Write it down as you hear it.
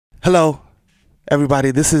Hello,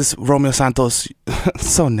 everybody. This is Romeo Santos.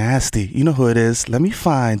 So nasty. You know who it is. Let me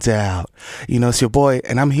find out. You know, it's your boy,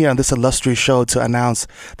 and I'm here on this illustrious show to announce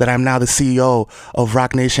that I'm now the CEO of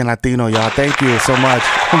Rock Nation Latino, y'all. Thank you so much.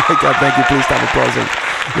 Oh my God, thank you. Please stop applauding.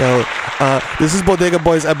 Yo, this is Bodega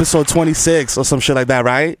Boys episode 26 or some shit like that,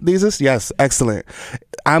 right? Desus? Yes, excellent.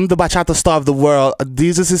 I'm the bachata star of the world.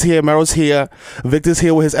 Desus is here, Mero's here, Victor's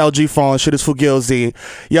here with his LG phone. Shit is fugazi.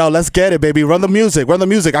 Yo, let's get it, baby. Run the music, run the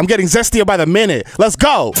music. I'm getting zestier by the minute. Let's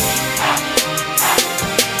go.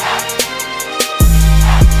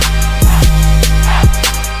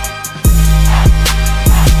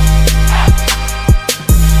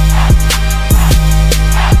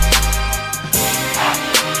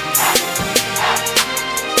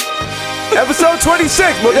 Episode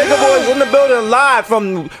 26, Bodega Boys in the building, live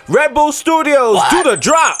from Red Bull Studios. Do the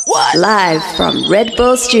drop. What? Live from Red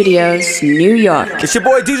Bull Studios, New York. It's your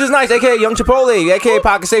boy Desus Nice, aka Young Chipotle, aka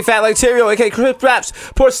Pocket Say Fat Like Terrio, aka Chris Raps,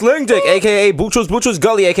 Poor Sling Dick, aka Buchos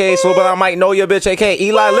Gully, aka Slow But I Might Know Your Bitch, aka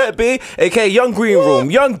Eli Lippy, aka Young Green Room,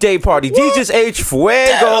 Young Day Party, Desus H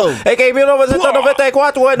Fuego, aka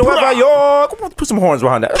 1994 en Nueva York. Put some horns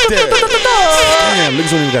behind that. Damn,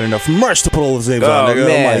 niggas don't even got enough merch to put all those names on, nigga.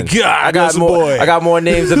 Man. Oh my God. I got more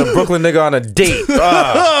names than a Brooklyn nigga on a date.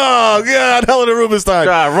 Oh God, hell of the Rubenstein.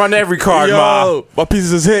 God, run every card, yo, my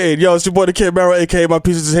pieces is hitting. Yo, it's your boy the Kid Mero, aka my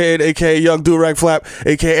pieces is hitting, aka Young Durag Flap,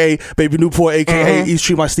 aka Baby Newport, aka East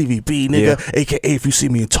Street my Stevie B, nigga, aka if you see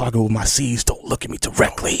me in Target with my C's, don't look at me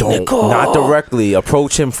directly. Not directly.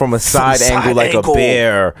 Approach him from a side angle like a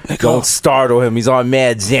bear. Nigga. Don't startle him. He's on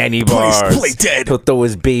mad Zanny bars. Please play dead. He'll throw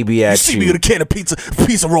his baby at you. See me with a can of pizza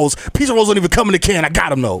rolls. Pizza rolls don't even come in the can. I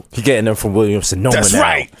got them though. He getting them from Williams-Sonoma. That's now.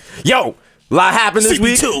 right. Yo, a lot happened this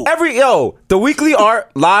week. The weekly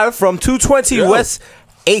art live from 220 West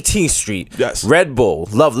 18th Street. Yes. Red Bull.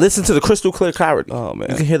 Love. Listen to the crystal clear clarity. Oh man.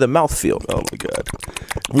 You can hear the mouthfeel. Oh my God.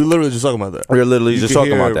 We literally just talking about that. We're literally just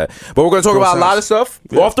talking about that. But we're gonna talk about a lot of stuff.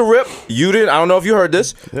 Off the rip. You didn't. I don't know if you heard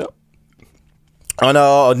this. Yep. On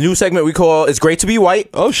a new segment we call "It's Great to Be White."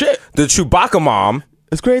 Oh shit. The Chewbacca Mom.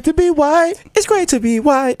 It's great to be white. It's great to be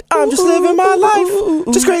white. I'm just living my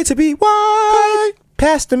life. Just great to be white.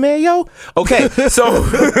 Pastor Mayo. Okay, so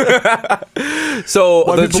the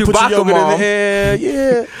Chewbacca Mom,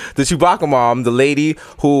 the Chewbacca Mom, the lady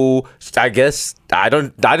who I guess I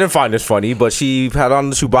didn't find this funny, but she had on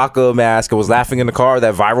the Chewbacca mask and was laughing in the car.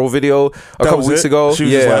 That viral video a couple weeks ago. She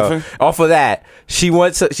was just laughing. Off of that, she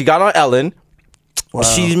got on Ellen. Wow.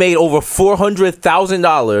 She's made over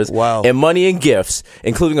 $400,000 in money and gifts,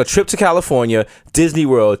 including a trip to California, Disney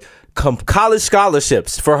World, college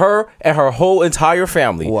scholarships for her and her whole entire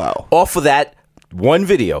family. Wow. Off of that one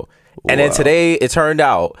video. And then today, it turned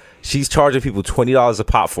out she's charging people $20 a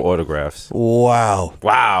pop for autographs. Wow.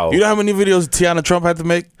 Wow. You know how many videos Tiana Trump had to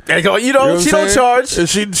make? You know she don't charge.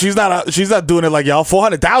 She's not doing it like y'all.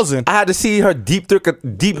 400,000. I had to see her deep dick a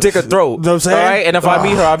throat. You know what I'm saying? All right? And if I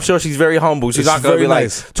meet her, I'm sure she's very humble. She's not going to be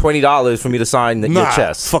nice. like $20 for me to sign your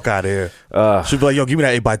chest. Fuck out of here. She'd be like, yo, give me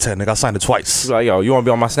that 8x10. Nigga, I'll sign it twice. She's like, yo, you want to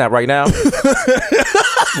be on my Snap right now?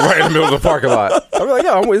 Right in the middle of the parking lot. I'm like,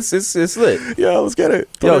 yo, it's lit. Yo, let's get it.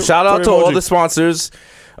 Yo, shout out to all the sponsors.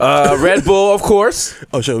 Red Bull, of course.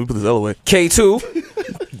 Oh shit, we put this L away. K2,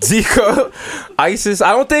 Zika, ISIS.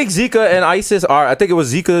 I don't think Zika and ISIS are. I think it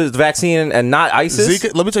was Zika's vaccine and not ISIS.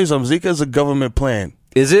 Zika. Let me tell you something. Zika is a government plan.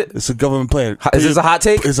 Is it? It's a government plan. Is this a hot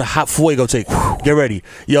take? It's a hot fuego take. Get ready.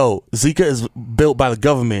 Yo, Zika is built by the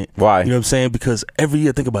government. Why? You know what I'm saying? Because every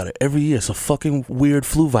year, think about it. Every year, it's a fucking weird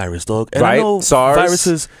flu virus, dog. And right? I know SARS,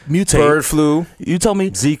 viruses mutate. Bird flu. You tell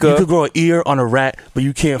me Zika. You could grow an ear on a rat, but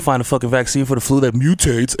you can't find a fucking vaccine for the flu that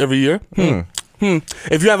mutates every year.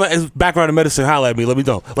 If you have a background in medicine, holla at me. Let me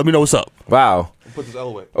know. Let me know what's up. Wow. Put this L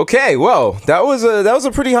away. Okay, well, that was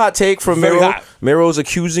a pretty hot take from Mero. Mero's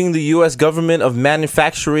accusing the U.S. government of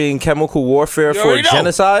manufacturing chemical warfare for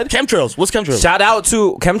genocide. Chemtrails. What's chemtrails? Shout out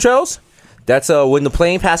to chemtrails. That's when the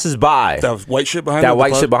plane passes by. That white shit behind it. That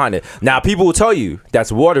white shit behind it. Now people will tell you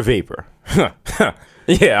that's water vapor.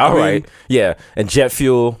 Yeah, all right. Yeah, and jet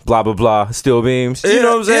fuel, blah blah blah, steel beams. You know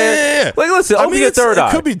what I'm saying? Yeah. Like, listen, open your third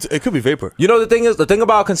eye. It could be vapor. You know the thing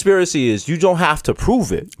about conspiracy is you don't have to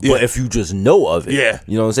prove it, but if you just know of it,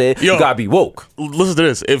 you know what I'm saying. You gotta be woke. Listen to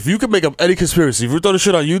this. If you can make up any conspiracy, if you throw the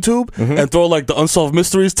shit on YouTube and throw like the unsolved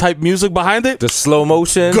mysteries type music behind it, the slow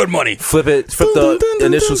motion, good money. Flip the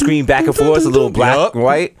initial screen back and forth, a little black and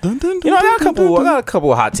white. You know, I got a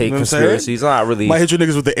couple of hot take conspiracies. Not really. Might hit you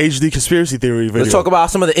niggas with the HD conspiracy theory video. Let's talk about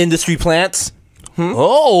some of the industry plants.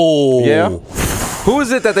 Oh yeah. Who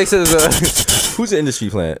is it that they said is who's the industry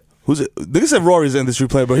plant? Who's it? Nigga said Rory's an industry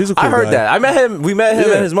player, but he's a cool guy. I heard that. I met him. We met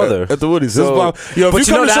him and his mother at the Woody's. So, if you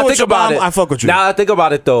come to show with your mom, I fuck with you. Now I think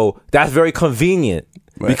about it though, that's very convenient.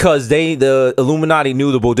 Right. Because the Illuminati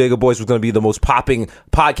knew the Bodega Boys was going to be the most popping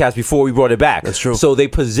podcast before we brought it back. That's true. So they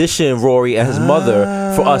positioned Rory and his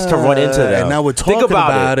mother for us to run into them. And now we're talking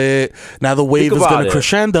about it. Now the wave is going to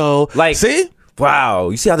crescendo. Like, see? Wow.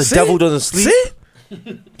 You see how the devil doesn't sleep?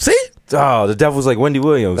 See? See? Oh, the devil's like Wendy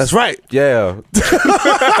Williams. That's right. Yeah. Shout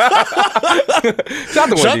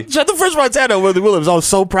out to Wendy. Shout out to French Montana, Wendy Williams. I was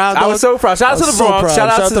so proud. I was so proud. Shout out to the Bronx. Shout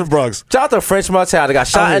out to the Bronx. Shout out to French Montana. Got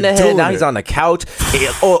shot in the head. Now he's on the couch,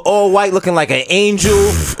 all white, looking like an angel,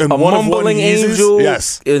 a mumbling angel.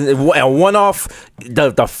 Yes. And one off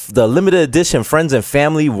the limited edition Friends and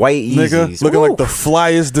Family white Yeezys. Nigga, looking like the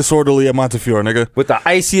flyest disorderly at Montefiore, nigga. With the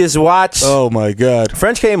iciest watch. Oh my God.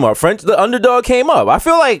 French came up. The underdog came up. I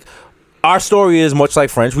feel like our story is much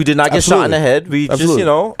like French. We did not get shot in the head. We just, I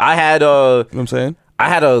had you know what I'm saying? I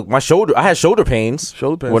had shoulder pains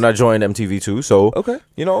when I joined MTV2. So okay,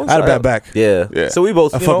 I had a bad back. Yeah. So we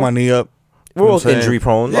both I fucked my knee up. We're both injury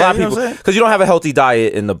prone. A lot of people, because you don't have a healthy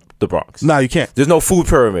diet in the Bronx. No, you can't. There's no food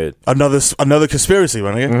pyramid. Another conspiracy,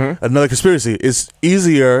 man. Mm-hmm. Another conspiracy. It's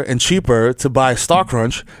easier and cheaper to buy Star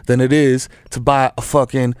Crunch than it is to buy a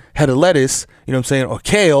fucking head of lettuce. You know what I'm saying? Or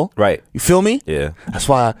kale. Right. You feel me? Yeah. That's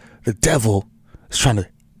why the devil is trying to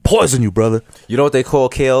poison you, brother. You know what they call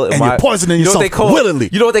kale? You're poisoning yourself willingly.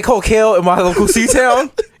 You know what they call kale in my local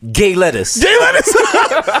C-town? Gay lettuce. Gay lettuce.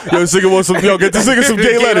 Yo, this nigga wants some. Yo, get this nigga some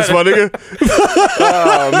gay lettuce, my nigga.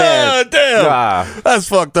 Oh man, damn. Nah, that's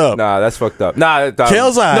fucked up. Nah,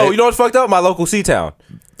 kale's alright. No, you know what's fucked up? My local C-town.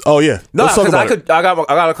 Oh yeah, no, because I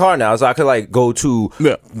got a car now, so I could like go to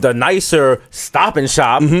the nicer Stop and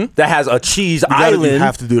Shop that has a cheese island. You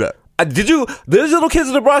have to do that. There's little kids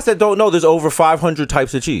in the Bronx that don't know there's over 500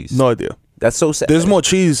 types of cheese. No idea. That's so sad. There's more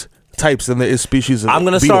cheese types than there is species of I'm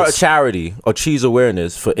going to start a charity or cheese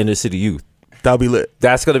awareness for inner city youth. That'll be lit.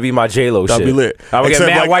 That's going to be my J-Lo shit. That'll be lit. I'm going to get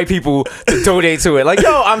mad white people to donate to it. Like,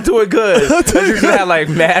 yo, I'm doing good. You can have like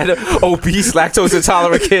mad obese, lactose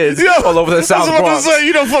intolerant kids all over the South Bronx.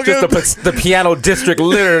 Just the piano district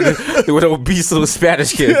littered with obese little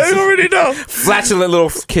Spanish kids. Yeah, you already know. Flatulent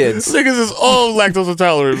little kids. Niggas is all lactose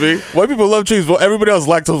intolerant, man. White people love cheese, but everybody else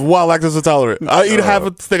lactose intolerant. I eat half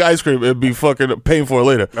a stick of ice cream and be fucking paying for it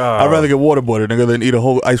later. I'd rather get waterboarded, nigga, than eat a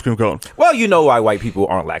whole ice cream cone. Well, you know why white people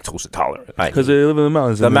aren't lactose intolerant. Because they live in the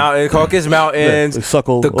mountains. The Caucasus Mountains. They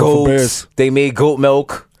suckle the goats. They made goat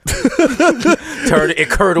milk. It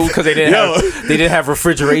curdled because they didn't have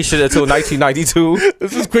refrigeration until 1992.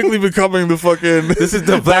 This is quickly becoming the fucking. This is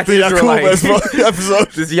the Black Israelite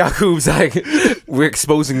episode. This Yakub's like we're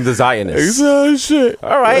exposing the Zionists. Oh shit!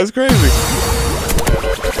 All right, that's crazy.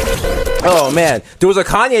 Oh man, there was a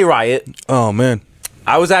Kanye riot. Oh man,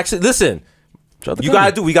 I was actually listen. We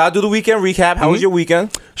gotta do the weekend recap. How was your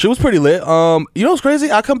weekend? She was pretty lit. You know what's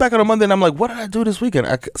crazy? I come back on a Monday and I'm like, what did I do this weekend?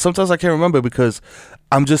 Sometimes I can't remember because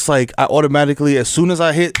I'm just like, I automatically, as soon as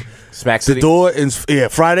I hit the door, and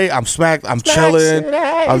Friday, I'm smacked. I'm chilling.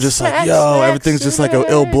 I'm just like, yo, everything's just like an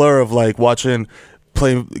ill blur of like watching,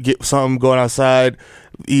 get something, going outside,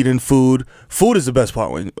 eating food. Food is the best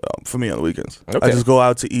part for me on the weekends. Okay. I just go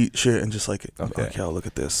out to eat shit and just like, yo, look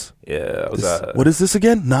at this. Yeah. What is this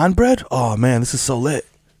again? Naan bread? Oh man, this is so lit.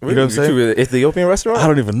 You know what I'm saying? Ethiopian restaurant? I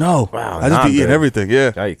don't even know. Wow. I just be eating everything. Yeah.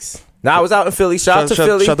 Yikes. Nah, I was out in Philly. Shout out to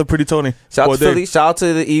Philly. Shout out to Pretty Tony. Shout out to Philly. Shout out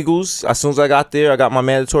to the Eagles. As soon as I got there, I got my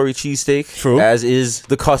mandatory cheesesteak. True. As is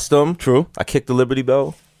the custom. True. I kicked the Liberty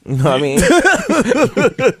Bell. You know what I mean?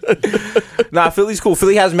 Nah, Philly's cool.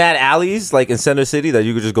 Philly has mad alleys like in Center City that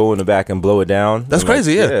you could just go in the back and blow it down. That's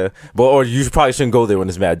crazy, yeah. But or you probably shouldn't go there when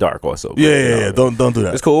it's mad dark also. Yeah. Don't do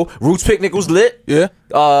that. It's cool. Roots Picnic was lit. Yeah.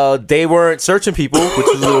 They weren't searching people, which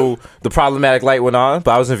was the problematic light went on,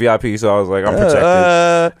 but I was in VIP, so I was like, I'm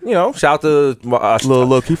protected. Shout out to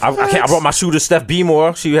little key. I brought my shooter Steph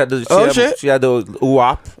B-More. She had the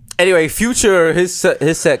UWAP. Anyway, Future, his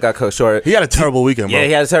set got cut short. He had a terrible weekend, bro. Yeah,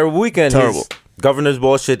 he had a terrible weekend. Terrible. His governor's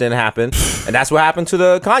ball shit didn't happen. And that's what happened to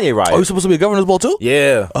the Kanye riot. Oh, you supposed to be a governor's ball too?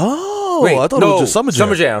 Yeah. Oh, I thought it was just Summer Jam.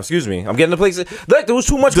 Summer Jam, excuse me. I'm getting the place. Look, there was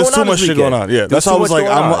too much going on. There's too much shit going on. Yeah, that's how I was like,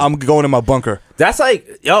 I'm going in my bunker. That's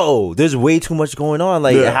like, yo, there's way too much going on.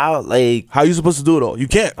 Like, how you supposed to do it all? You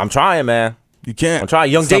can't. I'm trying, man. You can't. I'm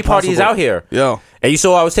trying. Young Day Party is out here. Yeah. And you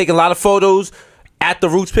saw I was taking a lot of photos at the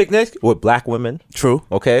Roots picnic with black women. True.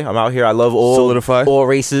 Okay, I'm out here. I love all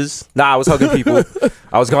races. Nah, I was hugging people.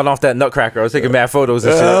 I was going off that nutcracker. I was taking mad photos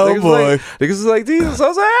and shit. Oh boy, niggas was like Desus. I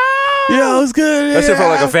was like, yeah, it was good. That shit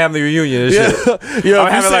felt like a family reunion and shit.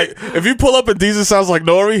 If you pull up and Desus sounds like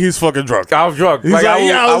Nori, he's fucking drunk. I was drunk. He's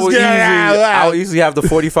I will easily have the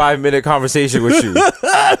 45-minute conversation with you.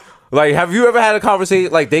 Like, have you ever had a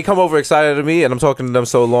conversation, like, they come over excited to me, and I'm talking to them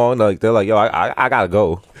so long, like, they're like, yo, I gotta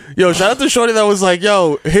go. Yo, shout out to Shorty that was like,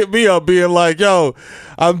 yo, hit me up being like, yo,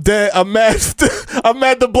 I'm dead, I'm mad, I'm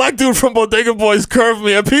mad the black dude from Bodega Boys curved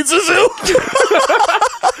me at Pizza Zoo.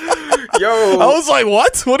 Yo. I was like,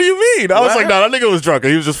 what? What do you mean? I was like, nah, that nigga was drunk,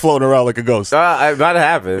 and he was just floating around like a ghost. It might have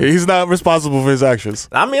happened. He's not responsible for his actions.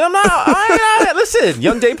 I mean, I'm not, listen,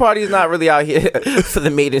 Young Day Party is not really out here for the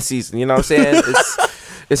maiden season, you know what I'm saying?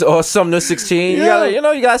 It's all Sumner 16. Yeah. You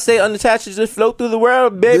gotta stay unattached and just float through the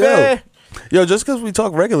world, baby. Yo, just because we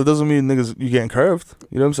talk regular doesn't mean niggas you getting curved.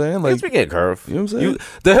 You know what I'm saying? Like, we get curved. You know what I'm saying?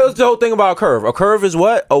 The whole thing about a curve. A curve is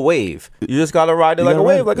what? A wave. You just gotta ride it like a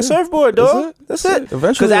wave, like a surfboard, dog. That's it.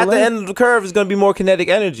 Eventually, because at the end of the curve is gonna be more kinetic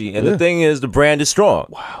energy, and the thing is, the brand is strong.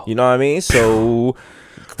 Wow. You know what I mean? So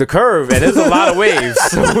the curve, and there's a lot of waves,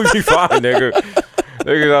 so we be fine, nigga.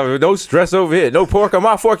 No stress over here. No pork on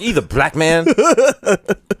my fork either, black man.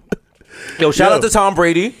 Yo, shout out to Tom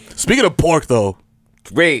Brady. Speaking of pork, though.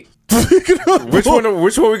 Wait. Which one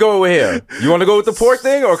we going with here? You want to go with the pork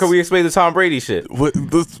thing, or can we explain the Tom Brady shit?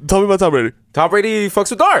 Tell me about Tom Brady. Tom Brady fucks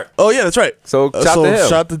with Dart. Oh, yeah, that's right. So shout to him.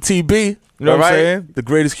 Shout to TB. You know what I'm saying? The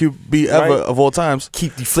greatest QB ever of all times.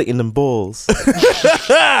 Keep deflating them balls.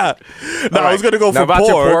 I was going to go for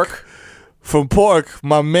pork. From pork,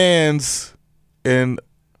 my man's in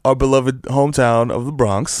our beloved hometown of the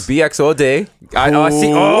Bronx. BX all day. I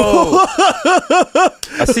see.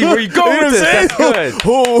 I see where you go with this. That's good.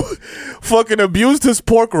 Who fucking abused his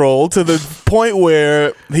pork roll to the point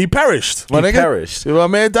where he perished. He perished. My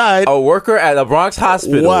man died. A worker at a Bronx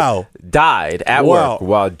hospital died at work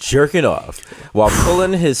while jerking off, while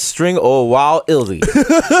pulling his string or while illy.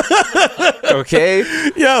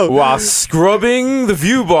 Okay? Yo. While scrubbing the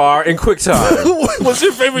view bar in QuickTime. What's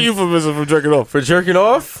your favorite euphemism for jerking off? For jerking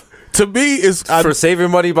off? To me, is for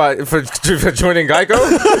saving money for joining Geico.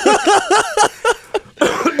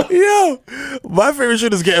 Yo, my favorite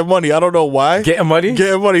shit is getting money. I don't know why. Getting money?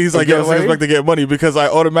 Getting money. He's like, yo, I expect to get money because I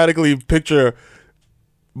automatically picture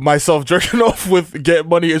myself jerking off with Get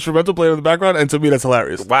Money instrumental playing in the background, and to me, that's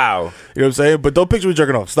hilarious. Wow. You know what I'm saying? But don't picture me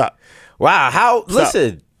jerking off. Stop. Wow. How? Stop.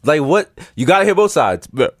 Listen, like what? You gotta hear both sides.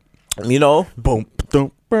 Yeah. You know? Boom.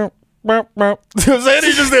 Boom. Boom. You know what I'm saying?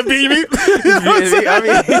 He just didn't beat me. I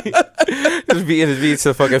mean, just beating his beats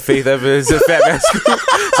to fucking Faith Evans and Fat Man Scoop.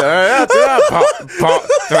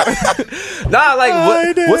 Nah,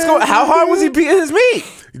 like what's going? How hard was he beating his meat?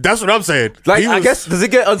 That's what I'm saying. Like, I guess, does it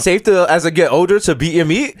get unsafe as I get older to beat your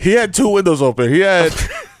meat? He had two windows open. He had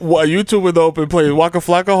a YouTube window open playing Waka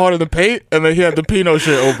Flocka Hard in the Paint, and then he had the Pino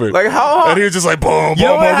shit open. Like, how hard? And he was just like, boom, you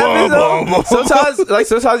boom, boom, boom, boom.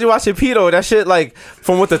 Sometimes you watch a Pino, that shit, like,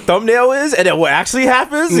 from what the thumbnail is, and then what actually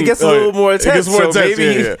happens, it gets a little more intense. It gets more intense,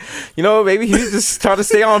 maybe, you know, maybe he's just trying to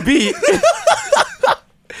stay on beat.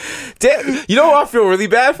 Damn, you know what I feel really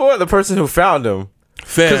bad for? The person who found him.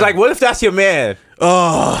 Because, like, what if that's your man?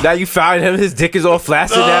 Now you found him, his dick is all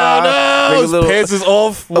flaccid now. No, his pants is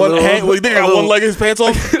off. One hand, you think I got one leg, his pants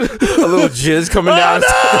off? A little jizz coming down.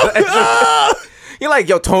 No. You're like,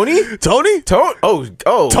 yo, Tony? Tony? Oh,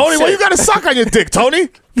 Tony, why you got a sock on your dick, Tony?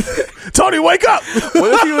 Tony, wake up.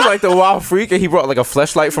 What if he was like the wild freak and he brought like a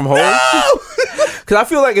fleshlight from home? No. Because I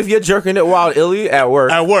feel like if you're jerking it wild illy at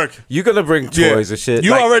work, you're going to bring toys and shit.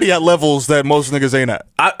 You already at levels that most niggas ain't at.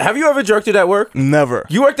 Have you ever jerked it at work? Never.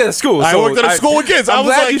 You worked at a school. I worked at a school with kids. I'm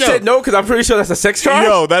glad you said no, because I'm pretty sure that's a sex crime.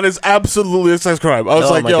 Yo, that is absolutely a sex crime. I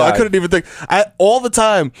was like, yo, God. I couldn't even think. All the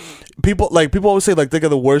time, people always say, like, think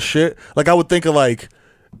of the worst shit. Like, I would think of, like,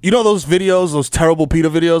 you know those videos, those terrible PETA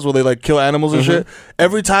videos where they like kill animals and shit?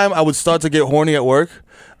 Every time I would start to get horny at work,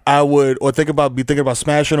 I would, or be thinking about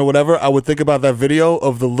smashing or whatever, I would think about that video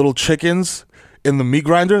of the little chickens in the meat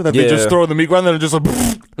grinder that they just throw in the meat grinder and just like,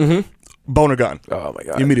 boner gone. Oh my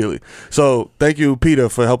God. Immediately. So thank you, PETA,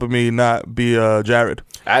 for helping me not be Jared.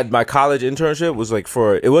 My college internship was like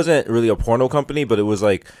it wasn't really a porno company, but it was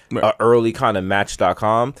like an early kind of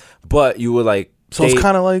Match.com. But you would like, so it's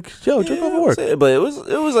kind of like, yo, jerk off at work. But it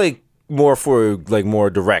was like more for like more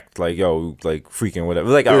direct, like, yo, like freaking whatever,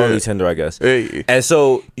 like early Tinder, I guess. Hey. And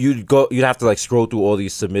so you'd have to like scroll through all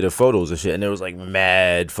these submitted photos and shit, and there was like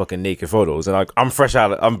mad fucking naked photos, and like I'm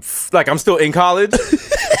still in college,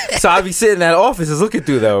 so I'd be sitting in that office just looking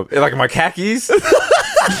through them, like my khakis.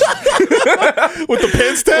 With the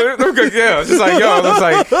pen stand? Yeah, it's just like, yo, it was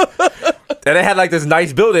like, and it had like this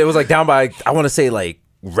nice building. It was like down by, I want to say like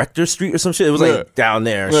Rector Street or some shit. It was like down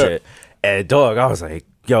there and shit. And dog, I was like,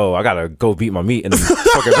 yo, I gotta go beat my meat in the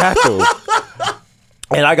fucking bathroom.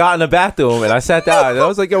 And I got in the bathroom and I sat down and I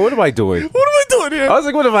was like, yo, what am I doing? What am I doing here? I was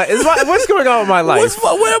like, what's going on with my life?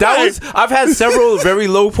 I've had several very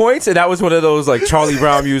low points, and that was one of those like Charlie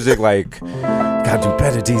Brown music, like, gotta do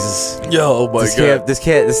better, Jesus. Yo, oh my God. This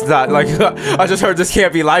is not like, I just heard This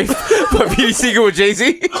Can't Be Life, but Pete Seeger with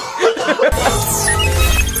Jay-Z.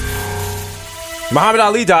 Muhammad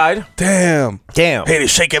Ali died. Damn. Hey,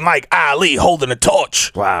 shaking like Ali holding a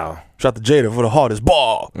torch. wow. Shout to Jada for the hardest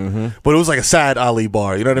bar. But it was like a sad Ali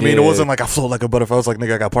bar. You know what I mean? It wasn't like I float like a butterfly. I was like,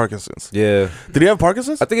 nigga, I got Parkinson's. Yeah. Did he have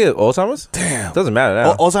Parkinson's? I think it's Alzheimer's. Damn. Doesn't matter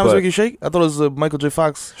now. Alzheimer's make you shake? I thought it was Michael J.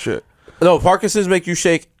 Fox shit. No, Parkinson's make you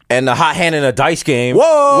shake. And the hot hand in a dice game.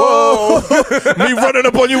 Whoa! Me running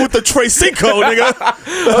up on you with the Trey Cinco, nigga.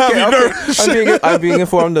 Okay. I'm being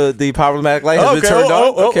informed the problematic light has been turned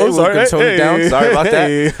on. Okay, we're going to tone it down. Sorry about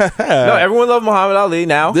that. No, everyone loves Muhammad Ali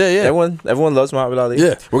now. Yeah. Everyone loves Muhammad Ali.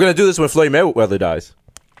 Yeah. We're going to do this when Floyd Mayweather dies.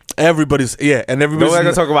 Everybody's Nobody's going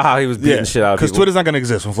to talk about how he was beating shit out of people. Because Twitter's not going to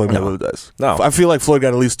exist when Floyd Mayweather dies. No. I feel like Floyd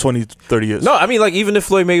got at least 20, 30 years. No, I mean, like, even if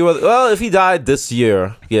Floyd Mayweather, well, if he died this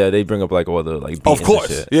year, they bring up, like, all the, like, of course.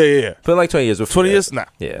 Shit. Yeah. But, like, 20 years. 20 years? Nah.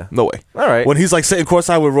 Yeah. No way. All right. When he's, like, sitting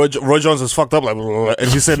courtside with Roy Jones is fucked up, like, and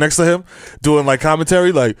he's sitting next to him doing, like,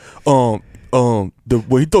 commentary, like, when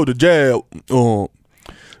he throw the jab,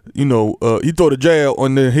 he throw the jab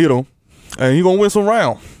and then hit him, and he gonna win some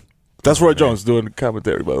round. That's Roy Jones doing the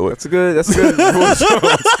commentary, by the way. That's a good Roy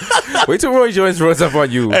Jones. Wait till Roy Jones runs up on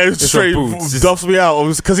you and straight duffs me out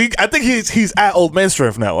because I think he's at old man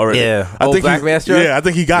strength now already. Yeah, I think black man strength. Yeah, I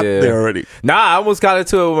think he got there already. Nah, I almost got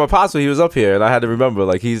into it with my pops when he was up here, and I had to remember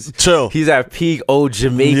like he's chill. He's at peak old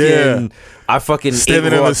Jamaican. Yeah. I fucking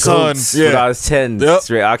standing in the sun when I was 10. Yep.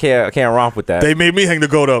 Straight. I can't romp with that. They made me hang the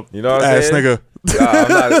goat up. You know what I'm saying? Nigga.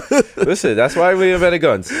 Listen, that's why we invented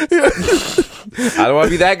guns. I don't want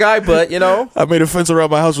to be that guy, but I made a fence around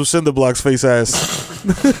my house with cinder blocks, face ass.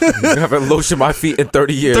 I haven't lotioned my feet in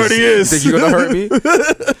 30 years. 30 years. Think you gonna hurt me?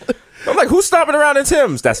 I'm like, who's stomping around in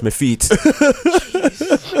Tim's? That's my feet.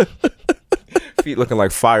 Feet looking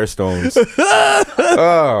like firestones.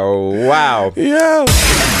 Oh wow. Yeah.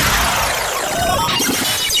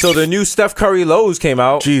 So the new Steph Curry lows came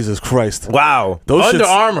out. Jesus Christ. Wow. Those Under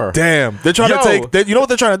Armour. Damn. They're trying to take, you know what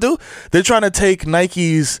they're trying to do? They're trying to take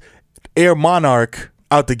Nike's Air Monarch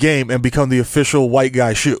out the game and become the official white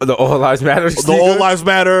guy shoe. The All Lives Matter sneaker? The All Lives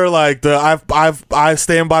Matter, like the I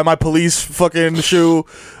stand by my police fucking shoe,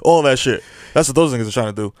 all that shit. That's what those niggas are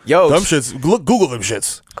trying to do. Yo, them shits. Google them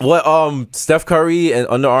shits. What Steph Curry and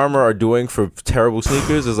Under Armour are doing for terrible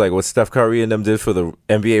sneakers is like what Steph Curry and them did for the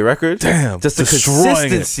NBA record. Damn, just the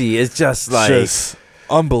consistency is just like just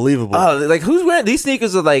unbelievable. Like who's wearing these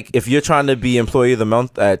sneakers? Are like if you're trying to be employee of the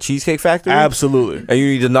month at Cheesecake Factory, absolutely, and you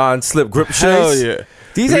need a non-slip grip shoes. Hell yeah.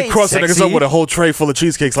 These ain't crossing niggas up with a whole tray full of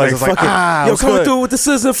cheesecakes. Like yo, coming through with the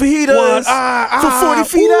sizzling fajitas for 40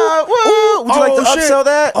 feet out. Whoa. Would you like to upsell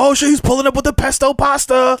that? Oh shit, he's pulling up with the pesto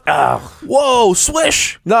pasta. Whoa,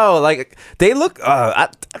 swish. No, like they look.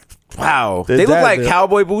 Wow, they look like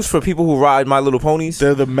cowboy boots for people who ride My Little Ponies.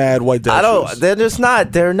 They're the mad white dad shoes. They're just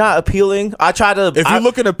not. They're not appealing. I try to. If you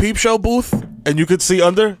look in a peep show booth and you could see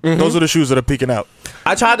under, those are the shoes that are peeking out.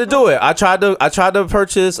 I tried to do it. I tried to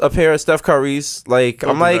purchase a pair of Steph Curry's. Like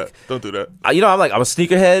don't do that. I'm a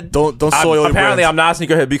sneakerhead. Don't soil. Apparently, I'm not a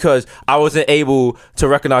sneakerhead because I wasn't able to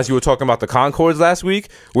recognize you were talking about the Concords last week,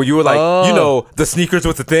 where you were like, the sneakers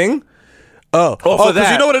with the thing.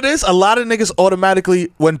 Because you know what it is? A lot of niggas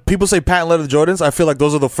automatically, when people say patent leather Jordans, I feel like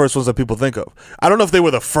those are the first ones that people think of. I don't know if they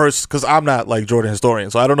were the first, because I'm not like Jordan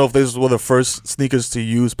historian, so I don't know if these were the first sneakers to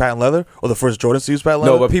use patent leather or the first Jordans to use patent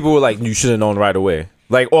leather. No, but people were like, you should have known right away.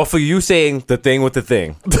 Like, or for you saying the thing with the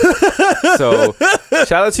thing. So,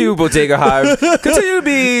 shout out to you, Bodega Hive. Continue to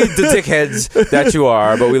be the dickheads that you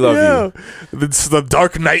are, but we love you. It's the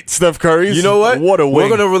Dark Knight Steph Curry's. You know what? What a wing. We're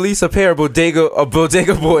going to release a pair of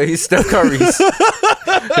Bodega Boys Steph Curry's.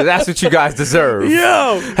 That's what you guys deserve.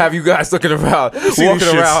 Yo. Have you guys looking around, walking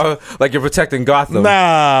around like you're protecting Gotham.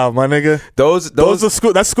 Nah, my nigga. Those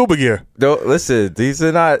are that's scuba gear. Listen, these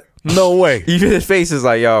are not. No way. Even his face is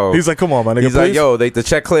like, yo. He's like, come on, my nigga. He's like, yo, the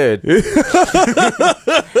check cleared.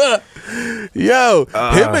 Yo,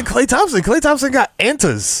 him and Klay Thompson. Klay Thompson got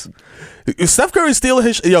antas. Steph Curry stealing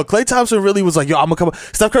his. Yo, Klay Thompson really was like, yo, I'm gonna come.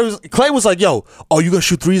 Klay was like, yo, oh, you gonna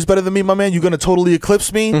shoot threes better than me, my man? You gonna totally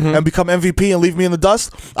eclipse me and become MVP and leave me in the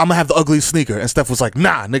dust? I'm gonna have the ugliest sneaker. And Steph was like,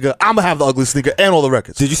 nah, nigga, I'm gonna have the ugliest sneaker and all the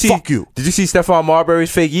records. Did you see? Fuck you. Did you see Stephon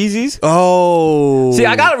Marbury's fake Yeezys? Oh, see,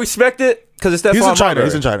 I gotta respect it because it's Stephon He's in China. Marbury.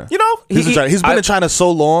 He's in China. You know, he's in China. He's been in China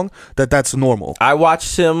so long that's normal. I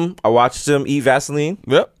watched him eat Vaseline.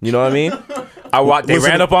 Yep. You know what I mean? They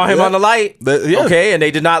ran up on him on the light. Okay, and they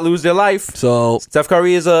did not lose their life. So Steph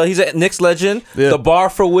Curry he's a Knicks legend. Yeah. The bar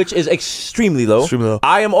for which is extremely low. Extremely low.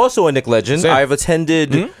 I am also a Knicks legend. Same. I have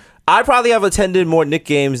attended. I probably have attended more Knicks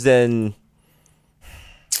games than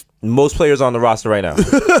most players on the roster right now.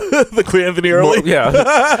 The Clear Anthony Early. Yeah.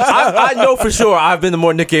 I know for sure I've been to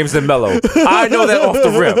more Knicks games than Melo. I know that off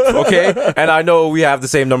the rip, okay? And I know we have the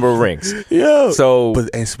same number of rings. Yeah. So,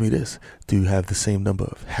 but answer me this. Do you have the same number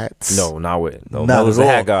of hats? No, not with. No, Melo's the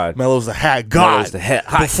hat god. Melo's the hat god. Melo's the hat.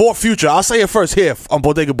 Before Future, I'll say it first here on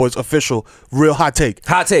Bodega Boys official real hot take.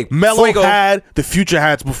 Hot take. Melo had the Future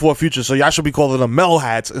hats before Future, so y'all should be calling them Melo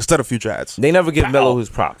hats instead of Future hats. They never give Melo his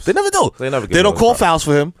props. They never do. They don't call fouls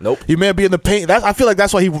for him. Nope. He may be in the paint. I feel like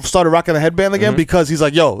that's why he started rocking the headband again because he's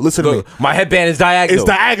like, yo, listen to me. My headband is diagonal. It's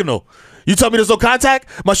diagonal. You tell me there's no contact,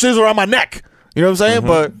 my shit is around my neck. You know what I'm saying?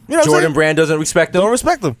 But you know Jordan Brand doesn't respect him. Don't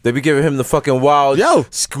respect him. They be giving him the fucking wild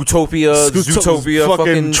Scootopia, Zootopia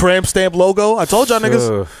fucking tramp stamp logo. I told y'all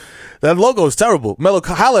niggas. That logo is terrible. Melo,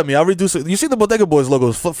 holla at me. I'll reduce it. You see the Bodega Boys logo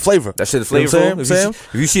is flavor. That shit is flavorful.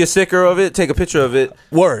 If you see a sticker of it, take a picture of it.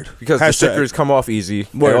 Word. Because the stickers come off easy.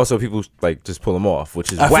 Word. And also people like just pull them off,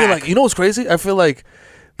 which is whack. I feel like, you know what's crazy? I feel like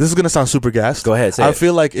this is going to sound super gassed. Go ahead, say I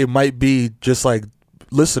feel like it might be just like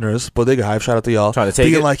listeners, Bodega Hive, shout out to y'all. Trying to take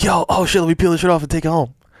being it. like, yo, oh shit, let me peel this shit off and take it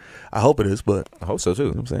home. I hope it is, but I hope so too. You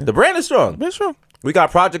know what I'm saying? The brand is strong. It's strong. We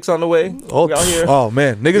got projects on the way. Oh, out here. Oh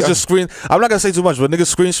man, niggas just screen. I'm not gonna say too much, but niggas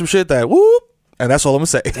screen some shit that whoop, and that's all I'm gonna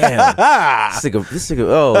say. Damn. this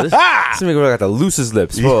nigga got the loosest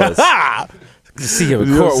lips. Just see him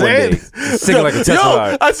in court one day, singing like a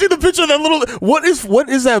testifier. Yo, I see the picture of that little. What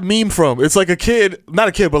is that meme from? It's like a kid, not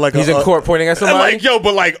a kid, but like he's in court pointing at somebody. Like yo,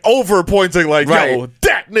 but like over pointing, like right. Yo,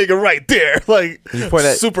 that nigga right there, like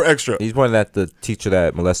super extra. He's pointing at the teacher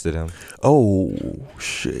that molested him. Oh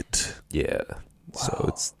shit! Yeah. Wow. So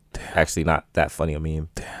it's actually not that funny a meme.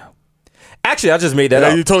 Damn. Actually, I just made that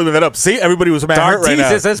up. You totally made that up. See, everybody was mad Dark right now.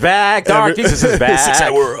 Jesus is back. Dark Jesus is back. Six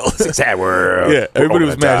Hat World. Yeah, everybody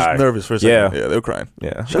was mad nervous for a second. Yeah, they were crying.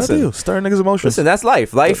 Yeah. Shout out to you. Stirring niggas' emotions. Listen, that's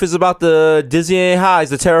life. Life is about the dizzying highs,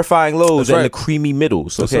 the terrifying lows, and the creamy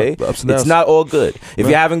middles, okay? It's not all good. If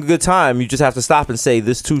you're having a good time, you just have to stop and say,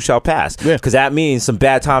 this too shall pass. Because that means some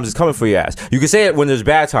bad times is coming for your ass. You can say it when there's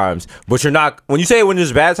bad times, but you're not. When you say it when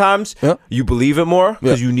there's bad times, you believe it more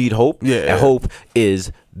because you need hope. Yeah. And hope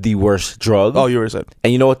is the worst drug. Oh, you already said.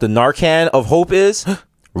 And you know what the Narcan of hope is?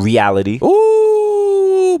 Reality.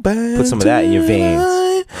 Ooh, put some of that in your veins.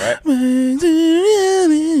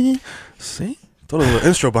 Right. See? Throw a little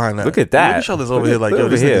intro behind that. Look at that. Let me show this over here. Like, yo,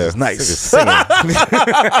 this is nice.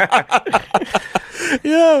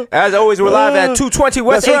 Yeah. As always, we're live at 220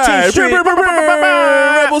 West 18th Street.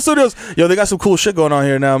 Rebel Studios. Yo, they got some cool shit going on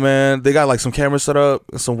here now, man. They got like some cameras set up,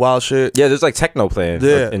 some wild shit. Yeah, there's like techno playing.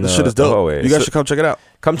 Yeah, the shit is dope. You guys should come check it out.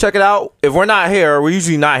 Come check it out. If we're not here, we're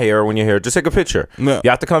usually not here when you're here. Just take a picture. Yeah. You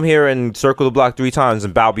have to come here and circle the block 3 times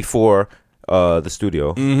and bow before the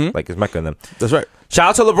studio. Like it's Mecca and them. That's right. Shout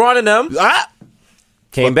out to LeBron and them.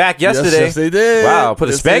 Came back yesterday. Yes, they did. Wow, put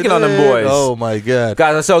a spanking on them boys. Oh, my God.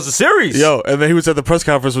 Got ourselves a series. Yo, and then he was at the press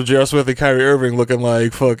conference with J.R. Smith and Kyrie Irving looking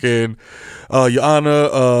like fucking, Your Honor,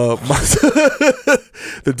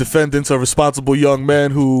 the defendants are responsible young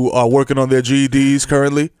men who are working on their GEDs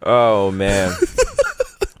currently. Oh, man.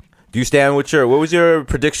 Do you stand with what was your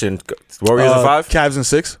prediction? Warriors in 5? Cavs in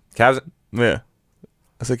 6. Cavs? Yeah.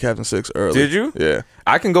 I said Cavs in 6 early. Did you? Yeah.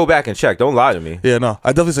 I can go back and check. Don't lie to me. Yeah, no.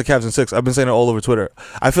 I definitely said Cavs in 6. I've been saying it all over Twitter.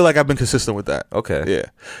 I feel like I've been consistent with that. Okay. Yeah.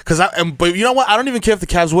 But you know what? I don't even care if the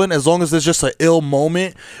Cavs win as long as there's just an ill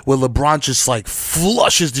moment where LeBron just like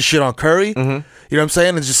flushes the shit on Curry. You know what I'm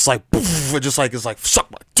saying? It's just like, poof, it's like,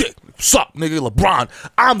 suck my dick. Suck, nigga. LeBron.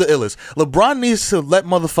 I'm the illest. LeBron needs to let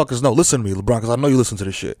motherfuckers know. Listen to me, LeBron, because I know you listen to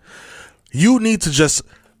this shit. You need to just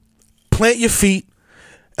plant your feet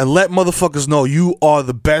and let motherfuckers know you are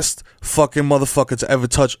the best fucking motherfucker to ever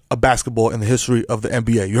touch a basketball in the history of the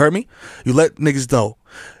NBA. You heard me? You let niggas know.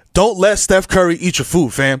 Don't let Steph Curry eat your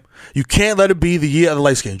food, fam. You can't let it be the year of the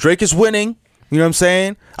light skin. Drake is winning. You know what I'm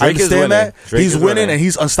saying? I understand that. He's winning and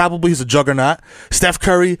he's unstoppable. He's a juggernaut. Steph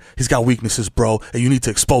Curry, he's got weaknesses, bro, and you need to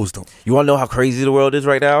expose them. You want to know how crazy the world is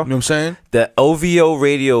right now? You know what I'm saying? The OVO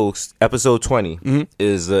Radio episode 20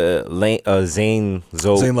 is Zane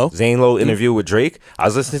Lowe interview with Drake. I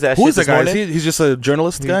was listening to that shit. Who is that guy? Morning. He's just a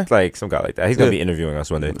journalist guy? Like some guy like that. He's going to be interviewing us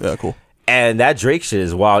one day. Yeah, cool. And that Drake shit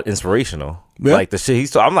is wild inspirational. Yeah. Like the shit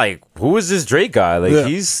he's I'm like, who is this Drake guy? Like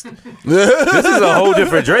this is a whole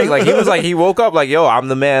different Drake. Like he was like, he woke up like, yo, I'm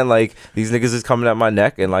the man. Like these niggas is coming at my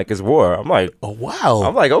neck and like it's war. I'm like, oh wow.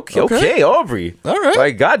 I'm like, okay, Aubrey. All right.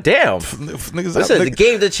 Like goddamn. Listen, the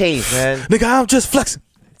game to change, man. Nigga, I'm just flexing.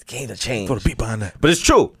 The game to change. Put a beat behind that. But it's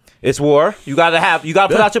true. It's war. You gotta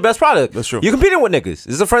put out your best product. That's true. You're competing with niggas.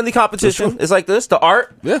 It's a friendly competition. It's like this. The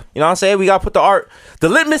art. Yeah. You know what I'm saying? We gotta put the art. The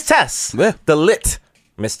litmus test. Yeah. The litmus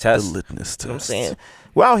test. The litmus test. You know what I'm saying?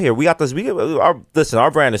 We're out here. We got this. Listen,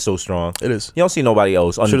 our brand is so strong. It is. You don't see nobody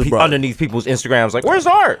else underneath people's Instagrams like, where's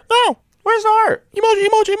the art? No. Where's the art?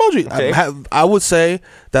 Emoji. Okay. I would say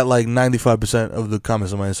that like 95% of the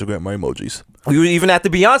comments on my Instagram are emojis. We were even at the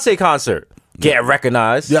Beyonce concert. Get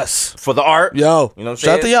recognized. Yes. For the art. Yo. You know what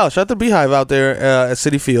I'm saying? Shout out to Beehive out there at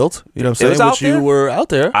City Field. You know what I'm saying? Which you were out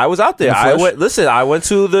there. I was out there. I went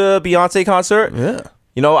to the Beyonce concert. Yeah.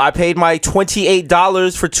 You know, I paid my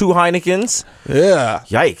 $28 for 2 Heinekens. Yeah.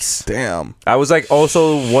 Yikes. Damn. I was like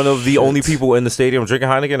also one of the only people in the stadium drinking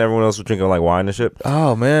Heineken. Everyone else was drinking like wine and shit.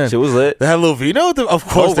 Oh, man. Shit was lit. They had a little vino? Of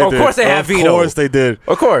course they did. Of course they had vino. Of course they did.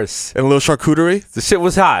 Of course. And a little charcuterie. The shit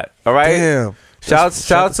was hot. All right? Damn.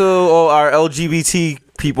 Shout out to all our LGBT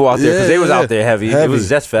people out there because they was out there heavy. It was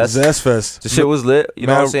Zest Fest. The shit was lit. You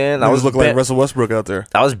know what I'm saying? I was looking like Russell Westbrook out there.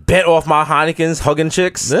 I was bent off my Heinekens, hugging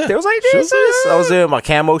chicks. Yeah. They was like, Jesus. I was there in my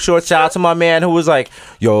camo shorts. Shout out to my man who was like,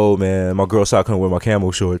 yo, man, my girl said I couldn't wear my camo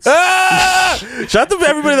shorts. Shout out to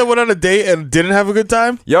everybody that went on a date and didn't have a good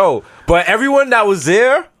time. Yo, but everyone that was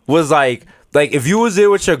there was like if you was there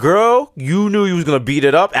with your girl, you knew you was gonna beat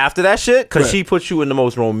it up after that shit because she put you in the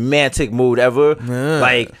most romantic mood ever. Yeah.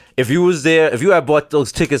 Like if you was there, if you had bought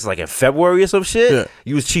those tickets like in February or some shit,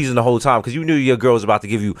 you was cheesing the whole time because you knew your girl was about to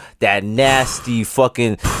give you that nasty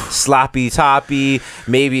fucking sloppy toppy.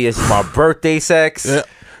 Maybe it's my birthday sex. Yeah.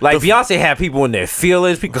 Like Beyonce had people in their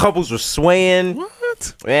feelings. Couples were swaying.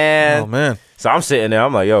 What? Man. Oh man. So I'm sitting there.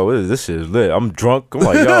 I'm like, yo, this shit is lit. I'm drunk. I'm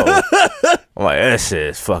like, yo. I'm like, this shit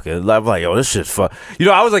is fucking. I'm like, yo, this shit's fuck. You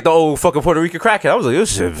know, I was like the old fucking Puerto Rican crackhead. I was like,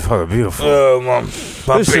 this shit is fucking beautiful.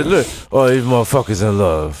 This shit lit. Oh, these motherfuckers in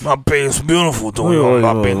love. My baby's beautiful, don't you?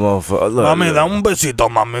 Mami, da un besito,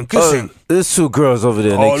 mami. Kissing. There's 2 girls over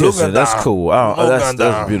there and they kissing. That's cool.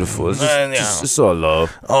 That's beautiful. It's just it's all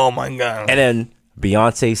love. Oh my god. And then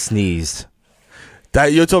Beyonce sneezed.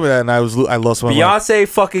 That you told me that, and I lost my mind. Beyonce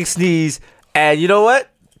fucking sneezed, and you know what?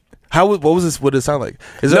 What was this? What did it sound like?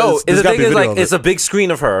 The thing is like it's a big screen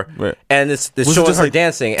of her, and it's showing her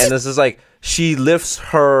dancing, and this is like she lifts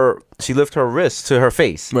her wrist to her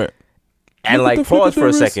face, and like paused for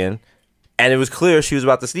a second, and it was clear she was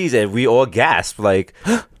about to sneeze, and we all gasped like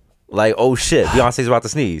oh shit, Beyonce's about to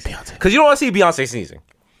sneeze, because you don't want to see Beyonce sneezing.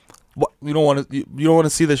 What, you don't want to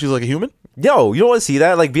see that she's like a human? Yo, you don't want to see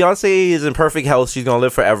that. Like Beyonce is in perfect health; she's gonna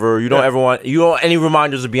live forever. You don't ever want any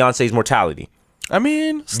reminders of Beyonce's mortality. I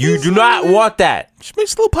mean, you do not want that. She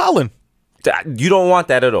makes a little pollen. You don't want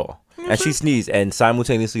that at all. And she sneezed, and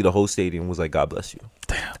simultaneously the whole stadium was like, God bless you.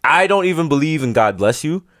 Damn. I don't even believe in God bless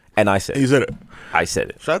you, and I said it. You said it. I said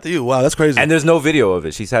it. Shout out to you. Wow, that's crazy. And there's no video of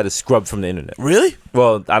it. She's had to scrub from the internet. Really?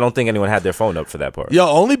 Well, I don't think anyone had their phone up for that part. Yo,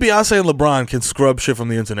 only Beyonce and LeBron can scrub shit from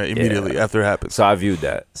the internet immediately after it happens. So I viewed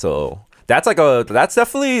that. So that's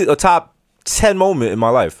definitely a top 10 moment in my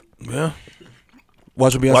life. Yeah.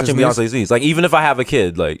 Watching Beyonce sneeze. Like, even if I have a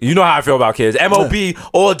kid, like, you know how I feel about kids. MOB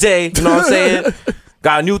all day, you know what I'm saying?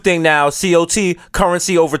 Got a new thing now, COT,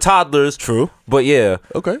 currency over toddlers. True. But yeah.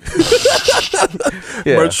 Okay.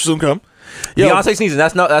 Merch soon come. Yo, Beyonce sneezing,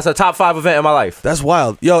 that's a top 5 event in my life. That's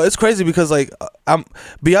wild. Yo, it's crazy because like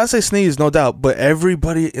Beyonce sneezed, no doubt, but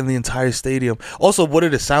everybody in the entire stadium. Also, what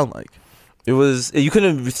did it sound like? It was you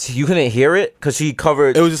couldn't hear it because she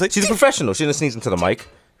covered. It was just like she's a professional. She didn't sneeze into the mic.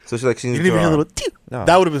 So she like you didn't even hear a little. No.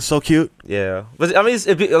 That would have been so cute. Yeah, but I mean,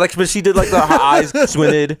 but she did like her eyes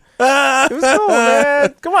squinted. It was cool,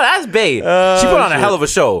 man. Come on, that's bae. She put on a hell of a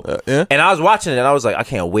show. Yeah? And I was watching it, and I was like, I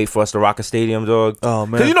can't wait for us to rock a stadium, dog. Oh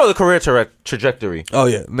man, because you know the career trajectory. Oh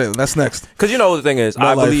yeah, that's next. Because you know the thing is,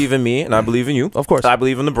 I believe in me, and I believe in you. Of course, I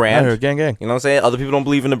believe in the brand. Gang. You know what I'm saying? Other people don't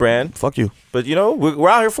believe in the brand. Fuck you. But you know, we're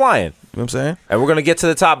out here flying. what I'm saying? And we're going to get to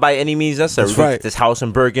the top by any means necessary. That's right. This house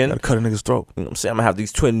in Bergen. Gotta cut a nigga's throat. You know what I'm saying? I'm going to have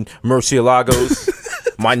these twin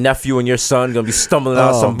Murcielagos. My nephew and your son going to be stumbling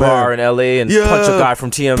out some bar in L.A. and punch a guy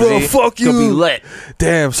from TMZ. Bro, fuck you. It's going to be lit.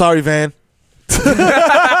 Damn, sorry, Van.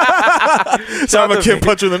 Sorry, my kid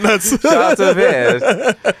punch you in the nuts. Shout out to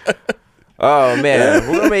Van. Oh, man. We're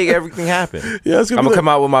going to make everything happen. Yeah, it's gonna I'm going to come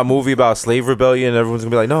out with my movie about slave rebellion, and everyone's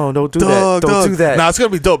going to be like, no, don't do that. Don't do that. Nah, it's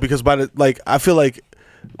going to be dope because I feel like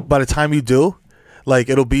by the time you do, like,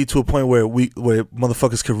 it'll be to a point where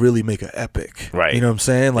motherfuckers could really make an epic. Right. You know what I'm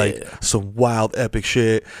saying? Like, some wild epic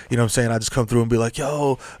shit. You know what I'm saying? I just come through and be like,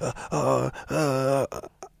 yo,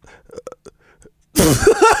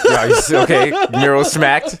 Yeah, okay, Mero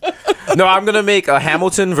smacked. No, I'm going to make a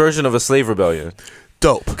Hamilton version of a slave rebellion.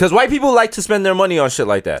 Dope. Because white people like to spend their money on shit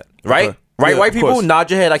like that, right? Okay. Right, Yeah, white of people, course. nod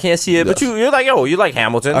your head. I can't see it, but you're like, yo, you like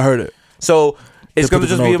Hamilton. I heard it. So it's They going to put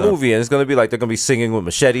just the be a note down. movie, and it's going to be like they're going to be singing with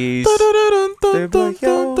machetes. They'll be like,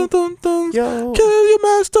 yo, kill your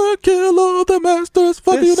master, kill all the masters.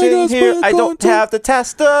 Fuck you listen niggas. here, I don't have the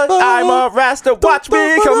tester. I'm a rasta. Watch me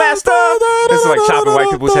kill master. It's like chopping white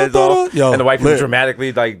people's heads off, Yo, and the white people lit.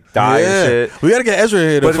 dramatically like die and shit. We gotta get Ezra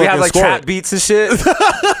here to But we have like score trap it. beats and shit.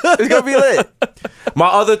 It's gonna be lit. My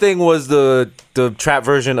other thing was the trap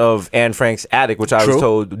version of Anne Frank's Attic, which I was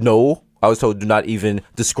told no. I was told do not even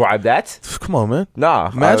describe that. Come on, man.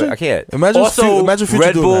 Nah, Imagine. I can't. Imagine. Also, imagine Future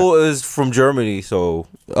Red doing Bull is from Germany, so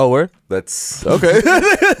Oh, word. let's Okay.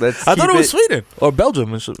 let's. I thought keep it was Sweden or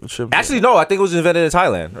Belgium. Actually, no. I think it was invented in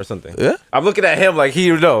Thailand or something. Yeah? I'm looking at him like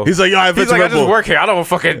he would know. He's like, yo, I He's invented like, I Red just Bull. work here. I don't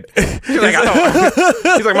fucking. He's like, I don't.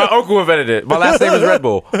 He's like, my uncle invented it. My last name is Red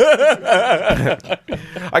Bull. I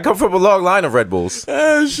come from a long line of Red Bulls.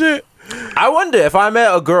 Oh shit. I wonder if I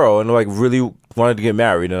met a girl and like really wanted to get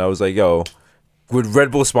married, and I was like, yo, would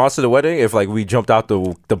Red Bull sponsor the wedding if like we jumped out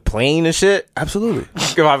the plane and shit? Absolutely.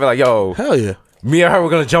 If I'd be like, yo, Hell yeah. me and her were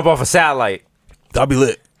gonna jump off a satellite. That'll be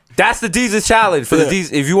lit. That's the Desus challenge for the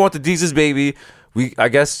Desus. If you want the Desus baby, I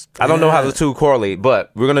guess I don't know how the two correlate,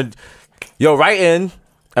 but we're gonna write in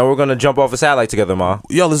and we're gonna jump off a satellite together, ma.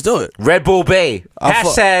 Yo, let's do it. Red Bull Bay.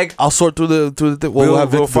 Hashtag. I'll sort through the thing.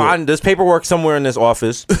 We'll find there's paperwork somewhere in this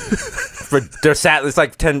office for their sat. It's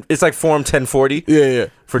like form 1040. Yeah.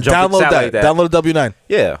 For jumping Download satellite that. Download a W9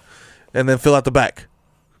 Yeah. and then fill out the back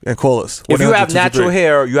and call us. If you have 1-800-223. natural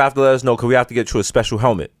hair, you have to let us know because we have to get you a special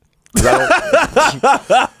helmet. 'Cause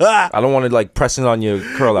I don't want to like pressing on your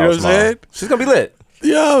curl outs. You know what I'm saying? She's gonna be lit.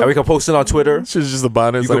 Yo, And we can post it on Twitter. she's just a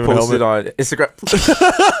bonnet. You can post it on Instagram.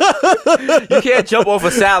 You can't jump off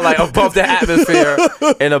a satellite above the atmosphere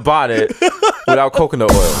in a bonnet without coconut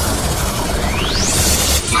oil.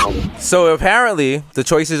 So apparently, the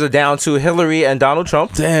choices are down to Hillary and Donald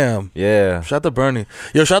Trump. Damn. Yeah. Shout out to Bernie.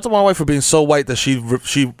 Yo, shout out to my wife for being so white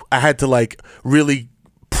that I had to like really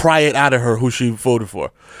pry it out of her who she voted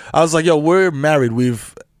for. I was like, yo, we're married.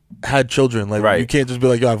 We've had children. Like, Right. you can't just be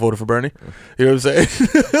like, yo, I voted for Bernie. You know what I'm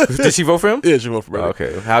saying? Did she vote for him? Yeah, she voted for Bernie.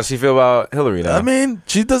 Okay. How does she feel about Hillary now? I mean,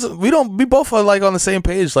 she doesn't. We both are like on the same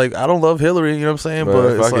page. Like, I don't love Hillary. You know what I'm saying? But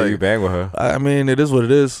it's fuck it, like, you bang with her. I mean, it is what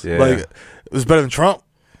it is. Yeah. Like, it was better than Trump.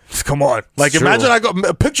 Come on. Like, It's imagine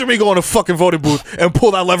true. picture me going to fucking voting booth and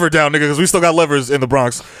pull that lever down, nigga, because we still got levers in the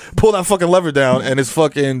Bronx. Pull that fucking lever down and it's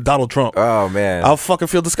fucking Donald Trump. Oh man. I'll fucking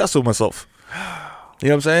feel disgusted with myself. You know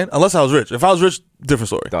what I'm saying? Unless I was rich. If I was rich, different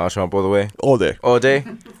story. Donald Trump all the way. All day. All day.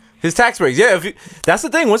 His tax breaks. Yeah. That's the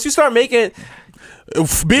thing. Once you start making.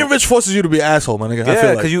 Being rich forces you to be an asshole, my nigga. I Yeah,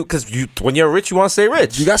 feel like. because you when you're rich, you want to stay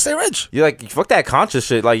rich. You gotta stay rich. You're like, fuck that conscious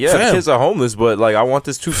shit. Like, yeah, Fam. kids are homeless, but like, I want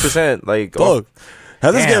this 2%. Like, Dog.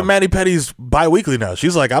 Heather's Damn. getting Manny Petties bi-weekly now.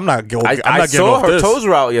 She's like, I'm not going. I I'm not getting saw off her this. toes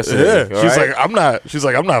were out yesterday. Yeah, she's like, I'm not. She's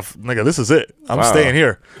like, I'm not. Nigga, this is it. I'm staying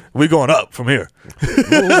here. We going up from here.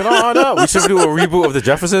 moving on up. We should do a reboot of the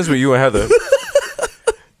Jeffersons with you and Heather.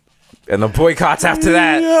 And the boycotts after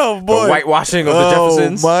that. Yo, boy. The whitewashing of the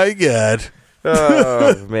Jeffersons. Oh my god.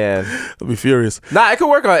 Oh man. I'll be furious. Nah, it could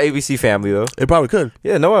work on ABC Family though. It probably could.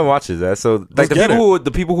 Yeah, no one watches that. So like Let's get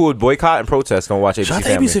the people who would boycott and protest don't watch ABC Shout out to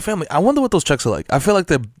Family. ABC Family. I wonder what those checks are like. I feel like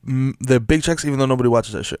they're big checks, even though nobody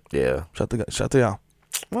watches that shit. Yeah. Shout out to y'all.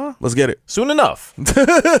 Well, let's get it. Soon enough.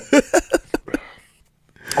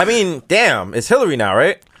 I mean, damn, it's Hillary now,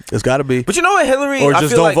 right? It's got to be. But you know what, Hillary? Or I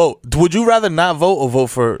just feel don't like, vote. Would you rather not vote or vote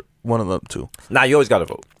for one of them two? Nah, you always gotta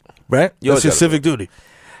vote. Right? You always That's your gotta civic duty.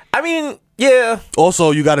 I mean, yeah.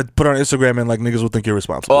 Also, you got to put on Instagram and like niggas will think you're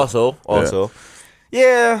responsible. Also,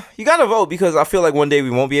 yeah, you gotta vote because I feel like one day we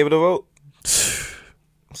won't be able to vote.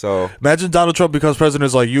 So Imagine Donald Trump becomes president.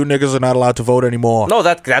 Is like, you niggas are not allowed to vote anymore. no,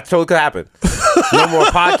 that totally could happen. No more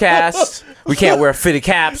podcasts. We can't wear fitted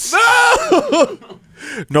caps.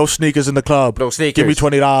 No sneakers in the club. No sneakers. Give me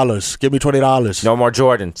 $20. Give me $20. No more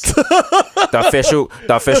Jordans. The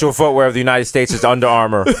official footwear of the United States is Under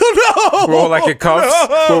Armour. No. We're all like in cuffs.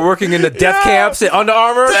 No. We're working in the death camps at Under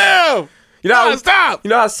Armour. Damn. You know, Stop. You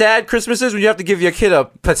know how sad Christmas is when you have to give your kid a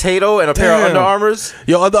potato and a pair of Under Armours?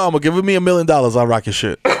 Yo, Under Armour, giving me $1 million, I'll rock your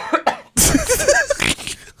shit.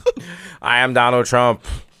 I am Donald Trump.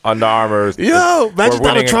 Under Armour. Yo, imagine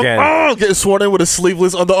Donald Trump getting sworn in with a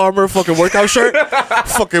sleeveless Under Armour fucking workout shirt.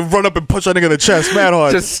 Fucking run up and punch that nigga in the chest, mad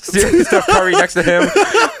hard. Just Steph Curry next to him,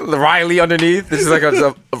 Riley underneath. This is like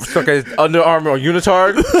a Under Armour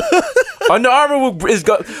unitard. Under Armour is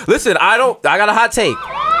go. Listen, I got a hot take.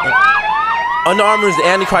 Under Armour is the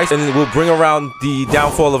Antichrist and will bring around the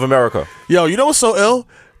downfall of America. Yo, you know what's so ill?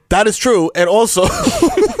 That is true, and also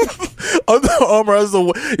Under Armour has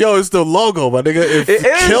it's the logo, my nigga. It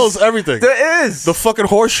kills everything. There is the fucking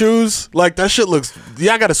horseshoes, like that shit looks.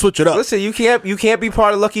 I gotta switch it up. Listen, you can't be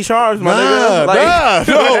part of Lucky Charms, my nigga.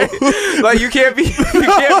 No. Like you can't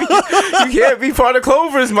be part of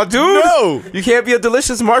Clovers, my dude. No, you can't be a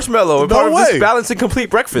delicious marshmallow. Part of this balanced and complete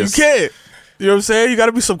breakfast. You can't. You know what I'm saying? You got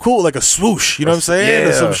to be some cool, like a swoosh. You know what I'm saying? Yeah.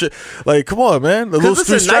 Or some shit. Like, come on, man. The little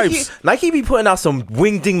three stripes. Nike be putting out some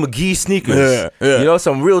Wing Ding McGee sneakers. Yeah. You know,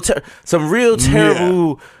 some real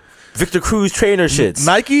terrible Victor Cruz trainer shits.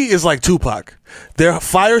 Nike is like Tupac. Their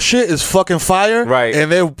fire shit is fucking fire. Right.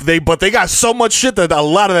 And they got so much shit that a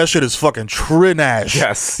lot of that shit is fucking trinash.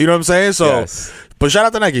 Yes. You know what I'm saying? So, but shout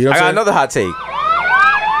out to Nike. You know what I'm saying? Another hot take.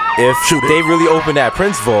 If they really open that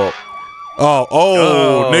Prince vault.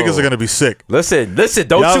 Oh, niggas are gonna be sick. Listen, don't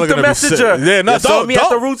shoot the messenger. Yeah, no, don't. Me at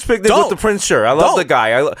the Roots picnic with the Prince shirt. I love the guy.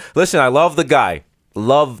 I love the guy.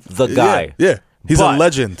 Love the guy. Yeah. He's a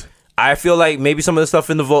legend. I feel like maybe some of the stuff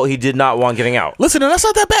in the vault he did not want getting out. Listen, and that's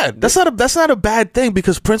not that bad. That's not a bad thing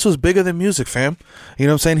because Prince was bigger than music, fam. You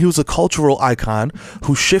know what I'm saying? He was a cultural icon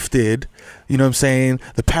who shifted, you know what I'm saying,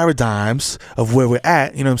 the paradigms of where we're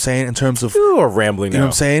at, you know what I'm saying, in terms of... You are rambling now. You know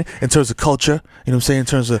what I'm saying? In terms of culture, you know what I'm saying, in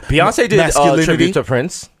terms of Beyonce did tribute to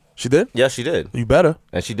Prince. She did? Yes, she did. You better.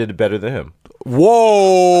 And she did it better than him. Whoa!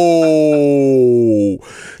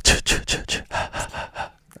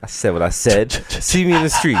 I said what I said. See me in the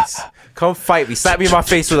streets. Come fight me. Slap me in my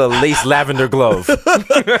face with a lace lavender glove.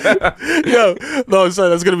 Yo, no, sorry,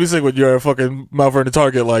 that's gonna be sick when you're at fucking Mount Vernon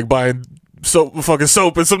Target, like buying soap, and some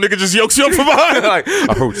nigga just yokes you up from behind. Like,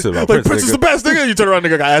 I heard shit about like Prince is the best nigga. You turn around,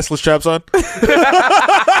 nigga got assless chaps on.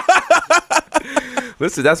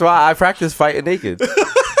 Listen, that's why I practice fighting naked.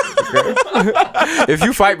 Okay? If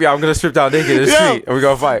you fight me, I'm gonna strip down naked in the street and we're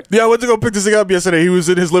gonna fight. Yeah, I went to go pick this thing up yesterday. He was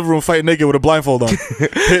in his living room fighting naked with a blindfold on,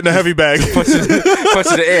 hitting a heavy bag. Punching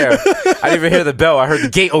the air. I didn't even hear the bell. I heard the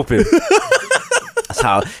gate open. That's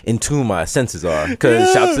how in tune my senses are.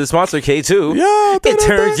 Because shout out to the sponsor, K2. Yeah, it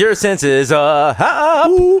turns your senses up.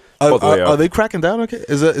 Are they cracking down? Okay,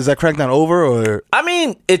 is that crackdown over or? I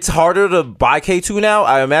mean, it's harder to buy K2 now.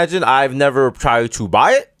 I imagine. I've never tried to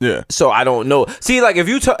buy it. Yeah. So I don't know. See, like if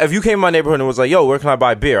you came in my neighborhood and was like, "Yo, where can I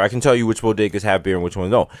buy beer?" I can tell you which bodegas have beer and which ones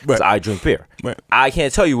don't. Because I drink beer. Right. I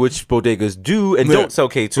can't tell you which bodegas do and don't sell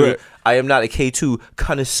K2. Right. I am not a K2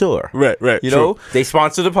 connoisseur. Right. You know, they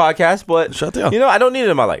sponsor the podcast, but you know, I don't need it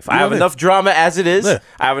in my life. I have enough drama as it is. Yeah.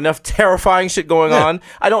 I have enough terrifying shit going on.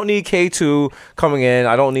 I don't need K2 coming in.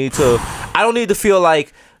 I don't need to feel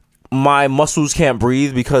like my muscles can't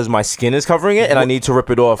breathe because my skin is covering it and I need to rip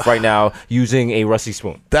it off right now using a rusty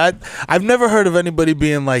spoon. That I've never heard of anybody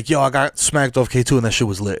being like, yo, I got smacked off K2 and that shit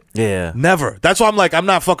was lit. Yeah. Never. That's why I'm like, I'm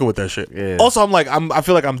not fucking with that shit. Yeah. Also, I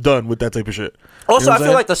feel like I'm done with that type of shit. Also, you know I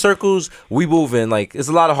feel like the circles we move in, like, it's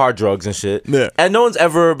a lot of hard drugs and shit. Yeah. And no one's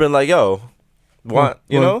ever been like, yo, what?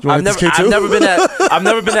 You know? I've never been at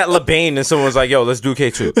LeBain and someone's like, yo, let's do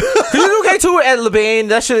K2. Can you do K2 at LeBain?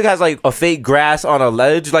 That shit has like a fake grass on a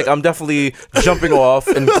ledge. Like I'm definitely jumping off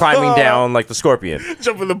and climbing down like the scorpion.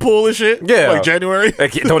 Jump in the pool and shit? Yeah. Like January?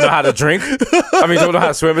 Like don't know how to drink. I mean don't know how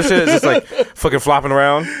to swim and shit. It's just like fucking flopping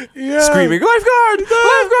around. Yeah. Screaming, lifeguard!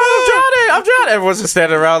 I'm drowning! Everyone's just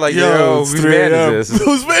standing around like, yo, whose man is this?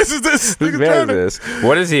 Whose man is this? Whose man is this?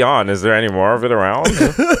 What is he on? Is there any more of it around?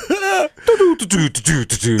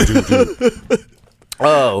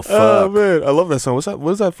 Oh fuck! Oh man, I love that song.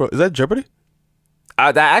 What is that from? Is that Jeopardy?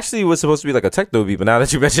 That actually was supposed to be like a techno beat, but now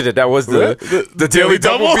that you mentioned it, that was the Daily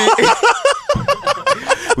Double beat.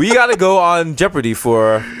 We gotta go on Jeopardy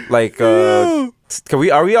for like. Are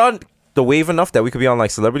we on the wave enough that we could be on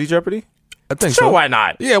like Celebrity Jeopardy? I think so. Why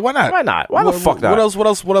not? Yeah, why not? Why not? Why the fuck not? What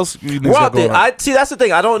else? You see, that's the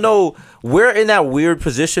thing. I don't know. We're in that weird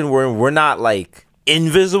position where we're not like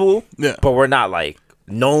invisible, but we're not like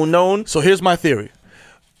known. So here's my theory.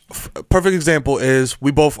 perfect example is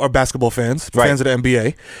we both are basketball fans, fans of the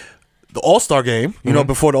NBA. The All-Star game, you know,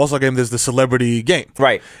 before the All-Star game, there's the celebrity game.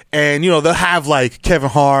 Right. And, you know, they'll have, like, Kevin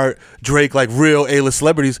Hart, Drake, like, real A-list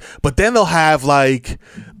celebrities. But then they'll have, like,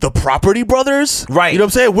 the Property Brothers. Right. You know what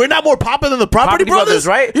I'm saying? We're not more popular than the Property Brothers.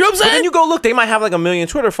 Right? You know what I'm saying? But then you go look, they might have, like, 1 million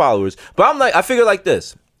Twitter followers. But I'm like, I figure like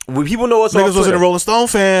this. When people know us off Twitter. Niggas was in the Rolling Stone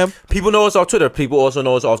fam. People know us off Twitter. People also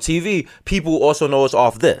know us off TV. People also know us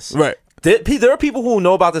off this. Right. There are people who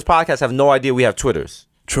know about this podcast have no idea we have Twitters.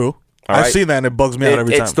 True. I've seen that and it bugs me out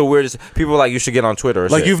every time. It's the weirdest. People are like, you should get on Twitter.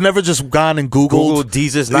 Like, you've never just gone and Googled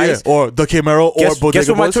Desus Nice? Yeah, or the Mero or Bodega Boys? Guess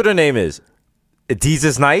what my Twitter name is?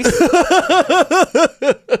 Desus Nice?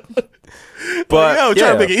 But yo,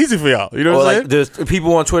 trying to make it easy for y'all. You know what I'm saying? There's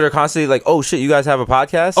people on Twitter constantly like, oh shit, you guys have a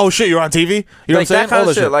podcast? Oh shit, you're on TV? You know what I'm saying? That kind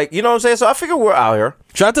of shit. Like, you know what I'm saying? So I figure we're out here.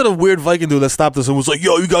 Shout out to the weird Viking dude that stopped us and was like,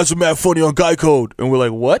 yo, you guys are mad funny on Guy Code. And we're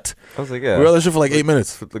like, what? I was like, yeah. We were on that shit for like 8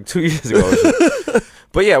 minutes. Like 2 years ago.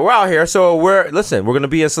 But yeah, we're out here. So we're going to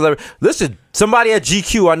be a celebrity. Listen, somebody at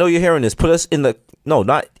GQ, I know you're hearing this. Put us in the, no,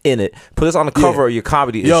 not in it. Put us on the cover of your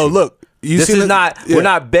comedy Yo, issue. look. This is not, we're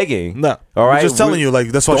not begging. No. All right? We're just telling you, like,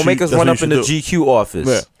 that's what don't make us run up in the GQ office.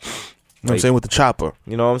 Yeah. You know what I'm saying? With the chopper.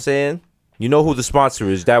 You know what I'm saying? You know who the sponsor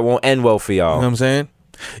is. That won't end well for y'all. You know what I'm saying?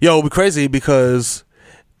 Yo, it'll be crazy because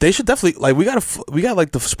they should definitely, like, we got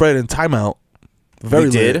like the spread in timeout.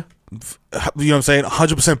 Very did. You know what I'm saying?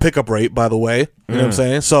 100% pickup rate, by the way. You know what I'm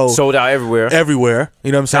saying? So sold out everywhere. Everywhere.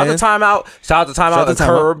 You know what I'm saying? Shout out to timeout. The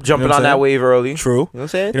Curb jumping on that wave early. True. You know what I'm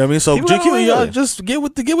saying? You know what I mean? So GQ, y'all just get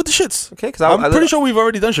with the shits. Okay, because I'm pretty sure we've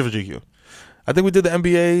already done shit for GQ. I think we did the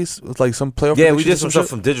NBAs with like some playoff. Yeah, we did some stuff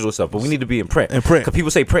from digital stuff, but we need to be in print. Because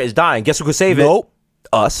people say print is dying. Guess who could save it? Nope.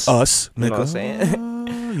 Us. You know what I'm saying?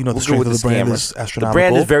 You know the strength of the brand is astronomical. The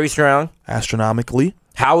brand is very strong. Astronomically.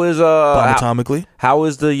 How is Bobatomically. How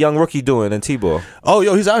is the young rookie doing in T-ball? Oh,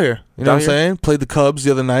 yo, he's out here. You know what I'm saying? Played the Cubs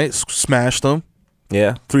the other night, smashed them.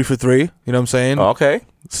 Yeah. 3 for 3. You know what I'm saying? Oh, okay.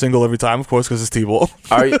 Single every time, of course, because it's T-ball.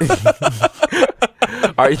 Do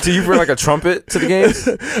you bring like a trumpet to the games?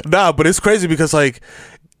 Nah, but it's crazy because like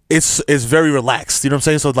it's very relaxed. You know what I'm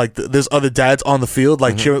saying? So like there's other dads on the field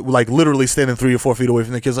like cheering, like literally standing 3 or 4 feet away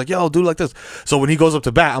from the kids like, yo, do like this. So when he goes up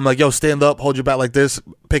to bat, I'm like, yo, stand up, hold your bat like this,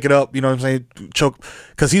 pick it up, you know what I'm saying? Choke,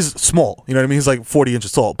 because he's small, you know what I mean? He's like 40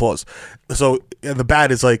 inches tall, pause. So and the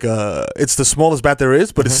bat is like it's the smallest bat there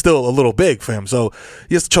is, but it's still a little big for him. So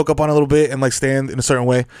he has to choke up on it a little bit and like stand in a certain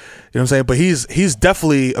way. You know what I'm saying? But he's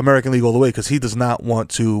definitely American League all the way because he does not want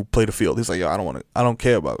to play the field. He's like, yo, I don't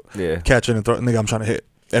care about catching and throwing. Nigga, I'm trying to hit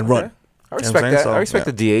and run. I respect that. So, I respect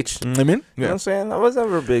the DH. I mean, you know what I'm saying? I was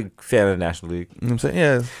never a big fan of the National League. You know what I'm saying?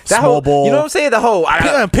 Yeah. That small whole, ball. You know what I'm saying? The whole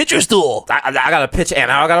pitcher stool. I got to pitch and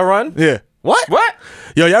I got to run? Yeah. What?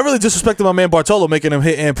 Yo, y'all really disrespected my man Bartolo making him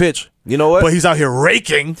hit and pitch. You know what? But he's out here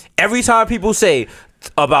raking. Every time people say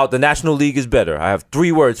about the National League is better, I have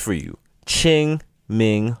 3 words for you. Ching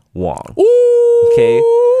Ming Wong. Ooh, okay?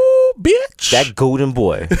 Bitch. That golden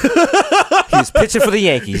boy. He's pitching for the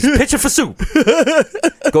Yankees. Pitching for soup.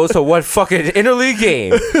 Goes to one fucking interleague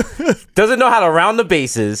game. Doesn't know how to round the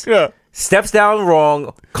bases. Yeah. Steps down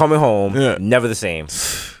wrong, coming home. Yeah. Never the same.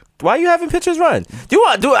 Why are you having pitchers run?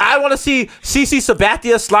 I want to see CC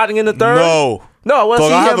Sabathia sliding in the third? No, I want to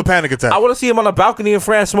see him. I have a panic attack. I want to see him on a balcony in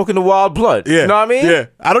France smoking the wild blood. Yeah. You know what I mean? Yeah.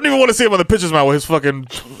 I don't even want to see him on the pitcher's mound with his fucking...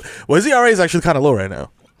 Well, his ERA is actually kind of low right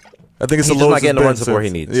now. I think it's the lowest. He's not getting the run support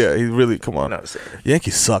he needs. Yeah, he really... Come on.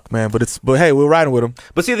 Yankees suck, man. But hey, we're riding with him.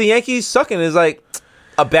 But see, the Yankees sucking is like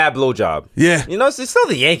a bad blowjob. Yeah. You know, it's still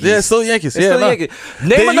the Yankees. Yeah, it's still the Yankees. It's still the Yankees.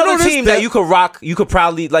 Name another team that you could rock, you could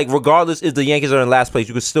proudly, like, regardless if the Yankees are in last place,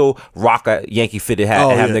 you could still rock a Yankee fitted hat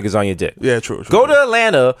and have niggas on your dick. Yeah, true. Go to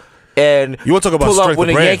Atlanta and you want to talk about pull up with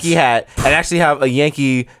a Yankee hat and actually have a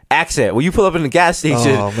Yankee accent. When you pull up in the gas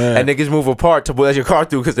station and niggas move apart to let your car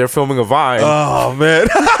through because they're filming a Vine. Oh, man.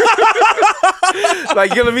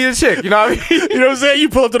 Like, you're gonna meet a chick, you know what I mean? You know what I'm saying? You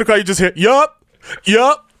pull up to the car, you just hear, yup.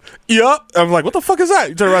 I'm like, what the fuck is that?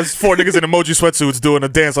 You turn around, it's 4 niggas in emoji sweatsuits doing a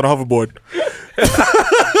dance on a hoverboard.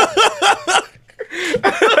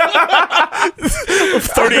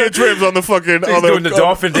 30-inch rims on the fucking... He's doing the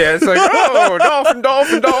dolphin dance. Like, oh,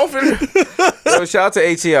 dolphin. Yo, shout out to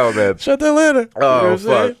ATL, man. Shout out to Atlanta. Oh,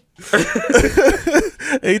 fuck.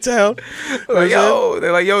 A-Town.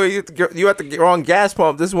 They're like, yo, you at the wrong gas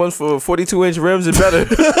pump. This one's for 42-inch rims and better.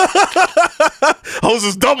 Hose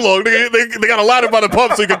is dumb long. They got a ladder by the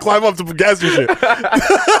pump so you can climb up to gas and shit.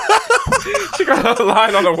 She got a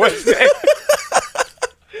line on the Wednesday.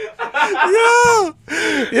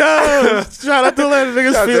 Yo, shout out to Atlanta,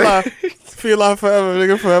 niggas. Feel alive forever,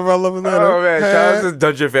 nigga, forever. I love Atlanta. Oh man, shout out to the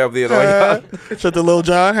Dungeon family and all y'all. Shout out to Lil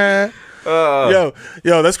John.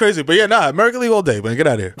 Yo, that's crazy. But yeah, nah, American League all day, man. Get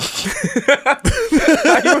out of here.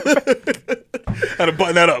 Had to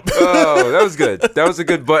button that up. Oh, that was good. That was a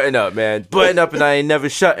good button up, man. Button up and I ain't never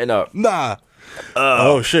shutting up. Nah.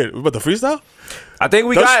 Oh, shit. We about to freestyle? I think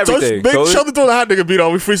we got everything. Show the hot nigga beat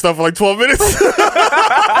on. We freestyle for like 12 minutes.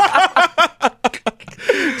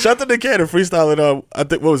 Shout out to Nick Cannon freestyling. I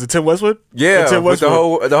think, what was it, Tim Westwood? Yeah, Tim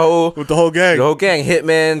Westwood. with the whole gang. The whole gang.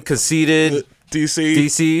 Hitman, Conceited,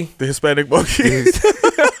 DC, the Hispanic monkeys.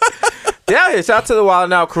 Yeah, shout out to the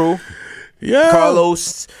Wild 'N Out crew. Yeah,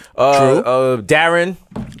 Carlos, Darren.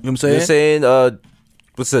 You know what I'm saying?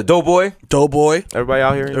 What's the Doughboy? Everybody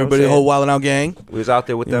out here. Everybody, the whole Wild 'N Out gang. We was out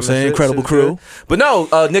there with them. I'm saying? Incredible crew. But no,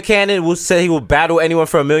 Nick Cannon said he will battle anyone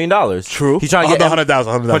for $1 million. True. He's trying to get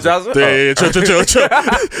 100,000. 100,000. Yeah, chill.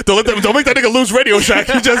 Don't make that nigga lose Radio Shack.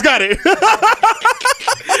 He just got it.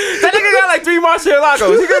 That nigga got like 3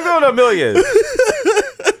 Murciélagos. He could build $1 million.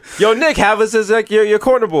 Yo, Nick, have us as like your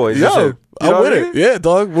corner boys. Yo, I'm with it. Yeah,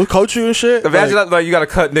 dog. We'll coach you and shit. Imagine like you got to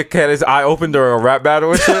cut Nick Cannon's eye open during a rap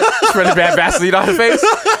battle and shit. Spread the bad Vaseline on his face.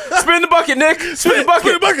 Spin the bucket, Nick. Spin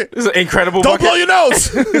the bucket. This is an incredible bucket. Don't blow your nose.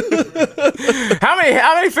 How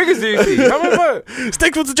many fingers do you see? How many?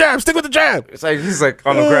 Stick with the jab. It's like he's like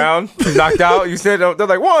on the ground, knocked out. You said they're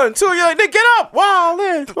like 1, 2. You're like, Nick, get up.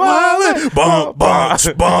 Wildin'.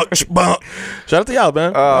 Bump. Shout out to y'all,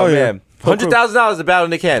 man. Oh man. $100,000 to battle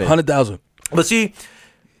Nick Cannon. 100,000. But see,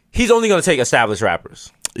 he's only gonna take established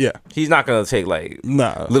rappers. Yeah. He's not gonna take like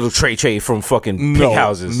little Trey from fucking pig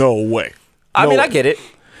houses. No way. I mean, I get it.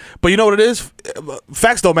 But you know what it is?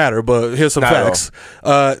 Facts don't matter, but here's some facts.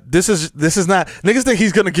 This is not niggas think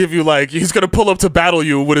he's gonna give you like he's gonna pull up to battle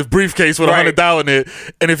you with his briefcase with $100,000 in it,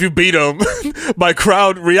 and if you beat him by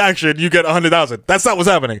crowd reaction, you get $100,000. That's not what's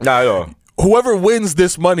happening. Not at all. Whoever wins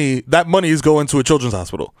this money, that money is going to a children's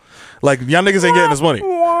hospital. Like y'all niggas ain't getting this money.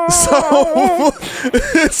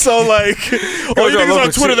 So like all you niggas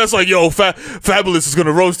on Twitter that's like, yo, Fabulous is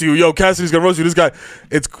gonna roast you, yo, Cassidy's gonna roast you. This guy,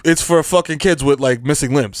 it's for fucking kids with like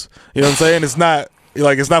missing limbs. You know what I'm saying? It's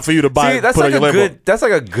not for you to buy. See, that's put like on your good. That's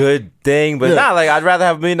like a good thing, but not like I'd rather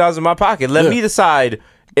have $1 million in my pocket. Let me decide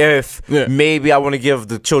if maybe I want to give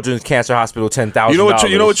the Children's Cancer Hospital $10,000.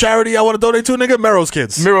 You know what charity I want to donate to, nigga? Mero's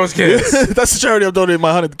Kids. That's the charity I'm donating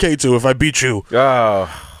my $100K to if I beat you.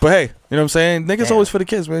 Oh. But hey, you know what I'm saying? Nigga's always for the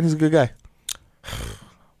kids, man. He's a good guy.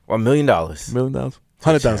 $1 million. $1 million.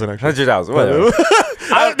 100,000 actually. 100,000. Whatever.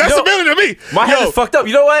 That's $1 million to me. My head is fucked up.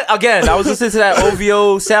 You know what? Again, I was listening to that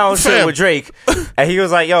OVO sound shit with Drake, and he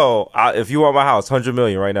was like, "Yo, if you want my house, $100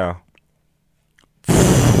 million right now."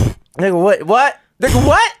 Nigga, what? Nigga,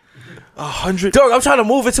 what? 100. Dog, I'm trying to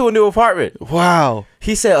move into a new apartment. Wow.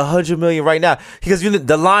 He said $100 million right now because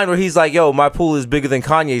the line where he's like, "Yo, my pool is bigger than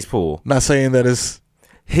Kanye's pool." Not saying that is.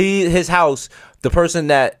 His house, the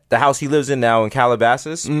house he lives in now in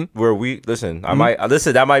Calabasas, where we listen.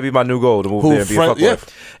 That might be my new goal to move there and be a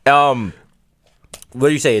fuckboy. What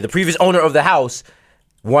do you say? The previous owner of the house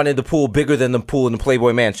wanted the pool bigger than the pool in the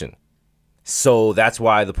Playboy Mansion, so that's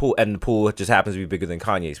why the pool just happens to be bigger than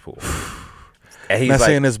Kanye's pool. And he's not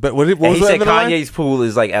saying this, but what was he that said line? Kanye's pool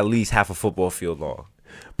is like at least half a football field long.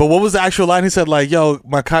 But what was the actual line? He said like, "Yo,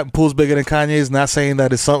 my pool's bigger than Kanye's." Not saying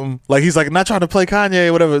that it's something like he's like not trying to play Kanye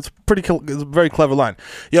or whatever. It's a very clever line.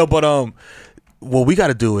 Yo, but what we got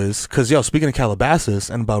to do is because speaking of Calabasas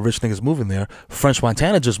and about rich niggas moving there, French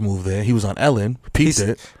Montana just moved there. He was on Ellen. He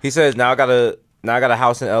says now I got a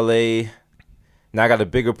house in L.A. Now I got a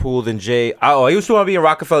bigger pool than Jay. Oh, he used to want to be in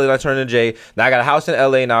Rockefeller, and I turned to Jay. Now I got a house in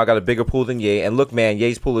L.A. Now I got a bigger pool than Ye. And look, man,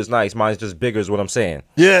 Ye's pool is nice. Mine's just bigger is what I'm saying.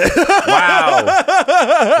 Yeah. Wow.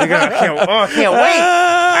 Nigga, I can't wait.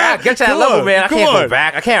 I gotta get to that level, man. I can't go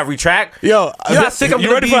back. I can't retract. Yo, you know how sick I'm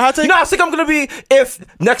gonna be? For a hot take? You know how sick I'm gonna be if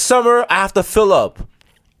next summer I have to fill up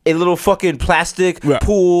a little fucking plastic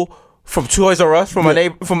pool from Toys R Us from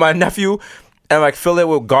my nephew and like fill it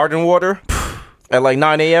with garden water. At like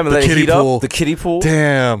 9 a.m. and let it heat up. The kiddie pool.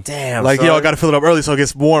 Damn. Like, son. Yo, I got to fill it up early so it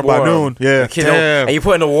gets warm by noon. Yeah. Damn. And you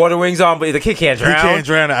putting the water wings on, but the kid can't drown. He can't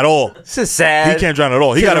drown at all. This is sad. He can't drown at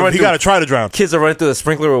all. He got to try to drown. Kids are running through the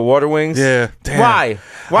sprinkler with water wings. Yeah. Damn. Why?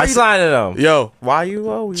 Why are you lying to them? Yo. Why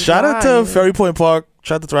you? Shout out to Ferry Point Park.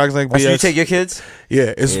 Shout out to Thrax Lake BS. So you take your kids?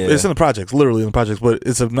 Yeah. It's in the projects. Literally in the projects. But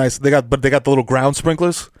it's a nice. They got the little ground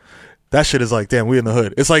sprinklers. That shit is like, damn, we in the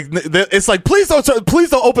hood. It's like, please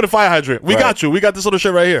don't open a fire hydrant. We got you. We got this little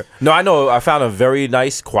shit right here. No, I know. I found a very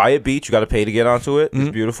nice, quiet beach. You got to pay to get onto it. It's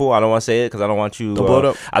beautiful. I don't want to say it because I don't want you. Blow it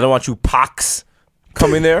up. I don't want you POCs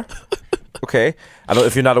coming there. Okay.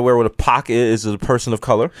 If you're not aware what a POC is a person of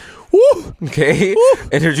color. Woo. Okay. Woo.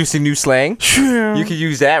 Introducing new slang. You can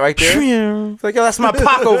use that right there. Like, yo, that's my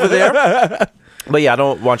POC over there. But yeah, I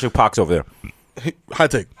don't want your pox over there. High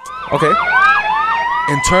take. Okay.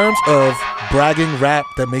 In terms of bragging rap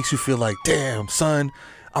that makes you feel like, damn, son,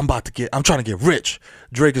 I'm trying to get rich.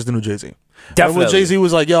 Drake is the new Jay-Z. Definitely. When Jay-Z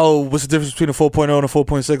was like, yo, what's the difference between a 4.0 and a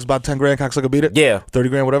 4.6? About 10 grand, cocksucker beat it? Yeah. 30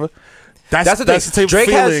 grand, whatever. That's the type Drake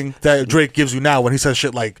of feeling that Drake gives you now when he says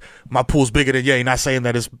shit like, my pool's bigger than Ye, not saying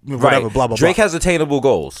that it's whatever, blah, blah, Drake blah. has attainable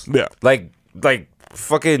goals. Yeah. Like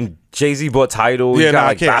fucking Jay-Z bought Tidal. Yeah,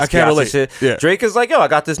 He got, I can't relate. Shit. Yeah. Drake is like, yo, I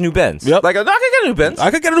got this new Benz. Yep. Like, I could get a new Benz.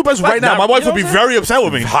 I could get a new Benz right now. My wife would be very upset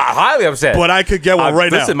with me. Highly upset. But I could get one right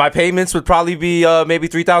now. Listen, my payments would probably be maybe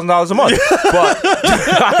 $3,000 a month.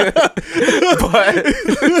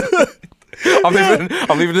 but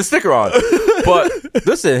I'm leaving the sticker on. But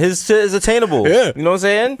listen, his shit is attainable. Yeah. You know what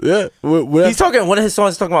I'm saying? Yeah. He's talking, one of his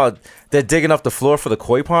songs is talking about they're digging up the floor for the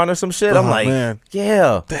koi pond or some shit. I'm like, man.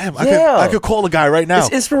 Yeah. Damn, I could call a guy right now. It's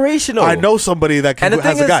inspirational. I know somebody that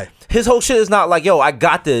has a guy. His whole shit is not like, yo, I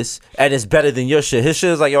got this and it's better than your shit. His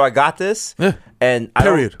shit is like, yo, I got this. Yeah. And I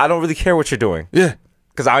don't really care what you're doing. Yeah.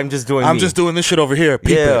 Because I'm just doing this shit over here.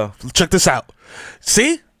 People, yeah. Check this out.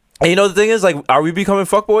 See? And you know the thing is, like, are we becoming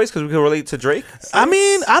fuckboys because we can relate to Drake? I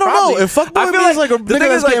mean, I don't know. If fuckboy means like a nigga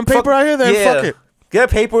that's getting paper out here, then fuck it.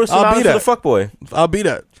 Get paper, so I'll be the fuckboy. I'll be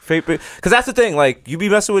that. Because that's the thing, like, you be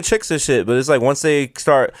messing with chicks and shit, but it's like once they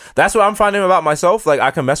start, that's what I'm finding about myself. Like,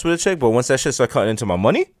 I can mess with a chick, but once that shit start cutting into my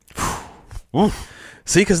money,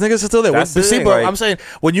 see, because niggas are still there. Thing, bro, I'm saying,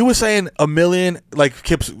 when you were saying a million, like,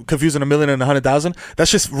 keeps confusing a million and 100,000, that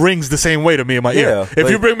just rings the same way to me in my ear. If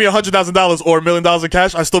you bring me $100,000 or $1 million in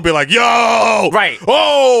cash, I still be like, yo, right?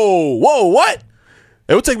 Oh, whoa, what?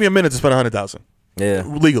 It would take me a minute to spend 100,000. Yeah,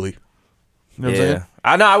 legally. You know what I'm saying?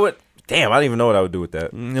 I know I would. Damn, I don't even know what I would do with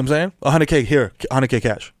that. You know what I'm saying? 100K here, 100K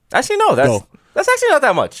cash. Actually, no, that's actually not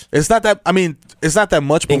that much. It's not that. I mean, it's not that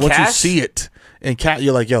much, but in once cash? you see it in cash,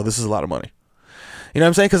 you're like, yo, this is a lot of money. You know what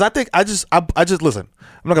I'm saying? Because I think I just listen.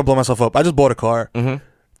 I'm not gonna blow myself up. I just bought a car,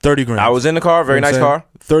 30 grand. I was in the car, very nice car.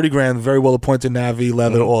 30 grand, very well appointed Navi,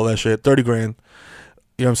 leather, all that shit. 30 grand.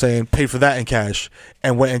 You know what I'm saying? Paid for that in cash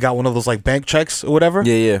and went and got one of those like bank checks or whatever.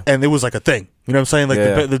 Yeah. And it was like a thing. You know what I'm saying?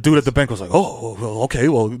 Like the dude at the bank was like, oh, well, okay,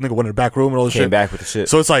 well, nigga went in the back room and all this shit. Came back with the shit.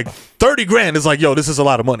 So it's like 30 grand is like, yo, this is a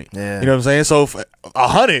lot of money. Yeah. You know what I'm saying? So if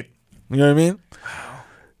 100, you know what I mean?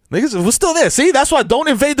 Niggas, we're still there. See, that's why don't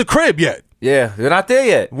invade the crib yet. Yeah, we're not there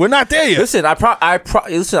yet. We're not there yet. Listen, I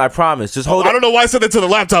promise. Just hold. I don't know why I said that to the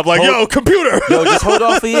laptop. Like, yo, computer. Yo, just hold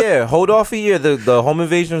off a year. Hold off a year. The home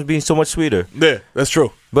invasion was being so much sweeter. Yeah, that's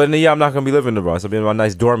true. But in a year, I'm not gonna be living in the Bronx. I'll be in my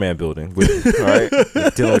nice doorman building. All right,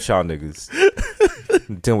 dealing with y'all niggas.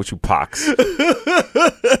 Dealing with you pox.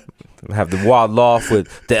 I have the wild loft with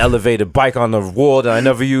the elevated bike on the wall that I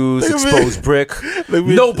never use. Exposed brick.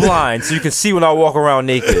 No blinds, so you can see when I walk around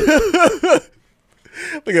naked.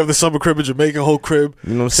 They have the summer crib in Jamaica, whole crib.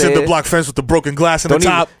 You know what I'm saying? Cinder block fence with the broken glass in the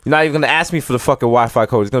top. You're not even going to ask me for the fucking Wi-Fi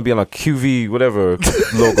code. It's going to be on a QV whatever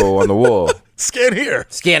logo on the wall. Scan here.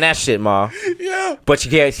 Scan that shit, ma. Yeah. But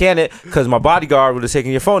you can't scan it because my bodyguard would have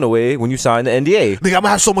taken your phone away when you signed the NDA. Nigga, I'm going to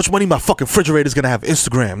have so much money, my fucking refrigerator's going to have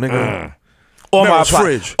Instagram, nigga. All my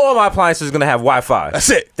appliances are going to have Wi-Fi. That's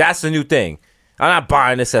it. That's the new thing. I'm not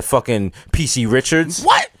buying this at fucking PC Richards.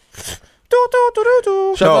 What?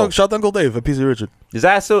 Shout out to Uncle Dave at PC Richard. Is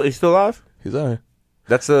that still? He's still alive? He's all right.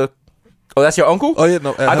 That's a. Oh, that's your uncle? Oh yeah,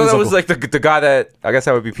 no. I thought that was like the guy that. I guess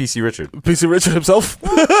that would be PC Richard. PC Richard himself.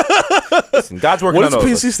 Listen, God's working on What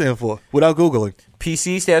does PC stand for? Without googling.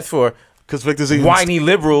 PC stands for because Victor's eating whiny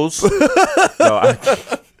liberals.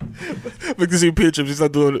 Victor's eating pita chips. He's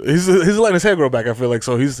not doing. He's letting his hair grow back. I feel like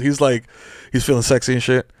so. He's feeling sexy and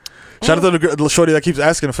shit. Shout out to the shorty that keeps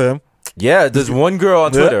asking for him. Yeah, there's one girl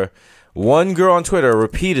on Twitter. One girl on Twitter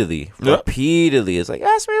repeatedly is like,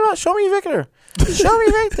 show me Victor. Show me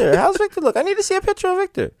Victor. How's Victor look? I need to see a picture of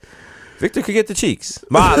Victor. Victor could get the cheeks.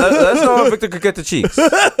 Ma, let's know if Victor could get the cheeks.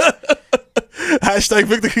 Hashtag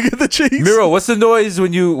Victor could get the cheeks. Mero, what's the noise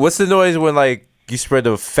when like you spread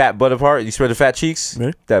the fat butt apart? You spread the fat cheeks?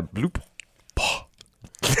 Me? That bloop.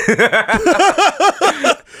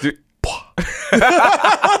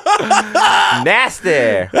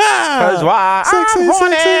 Nasty. Cause why I'm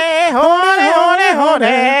horny.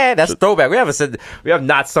 That's a throwback. We have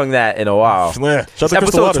not sung that in a while. Yeah. It's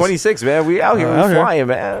episode 26, man. We out here flying,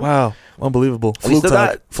 man. Wow, unbelievable. Fluke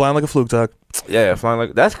talk. Flying like a fluke talk. Yeah, flying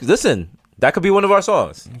like that's. Listen, that could be one of our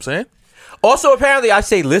songs. I'm saying. Also, apparently, I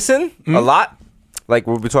say listen a lot. Like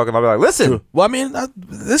we'll be talking about, like listen. True. Well, I mean,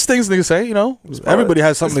 this things niggas say, you know, everybody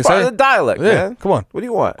has something to say. It's part of the dialect, man. Come on, what do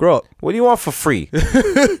you want? Grow up. What do you want for free?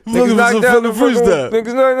 Niggas knock down the freestyle.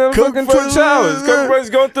 Niggas knock down the fucking Twin Towers. Everybody's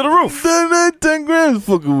going through the roof. 10 grand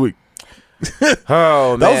fucking week.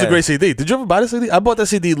 Oh man, that was a great CD. Did you ever buy the CD? I bought that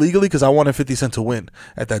CD legally because I wanted 50 Cent to win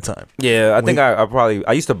at that time. Yeah, I think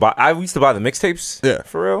I used to buy the mixtapes. Yeah,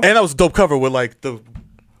 for real. And that was a dope cover with like the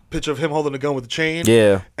picture of him holding the gun with the chain.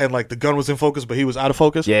 Yeah, and like the gun was in focus, but he was out of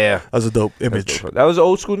focus. Yeah, that was a dope image. That was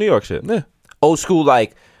old school New York shit. Yeah, old school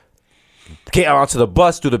like get onto the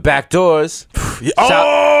bus through the back doors. Shout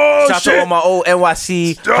out to all my old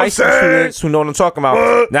NYC high school students who know what I'm talking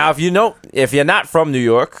about. Now, if you're not from New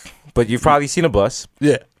York, but you've probably seen a bus.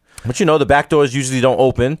 Yeah. But the back doors usually don't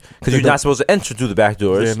open because you're not supposed to enter through the back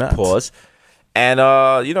doors. Pause. And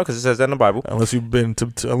because it says that in the Bible. Unless you've been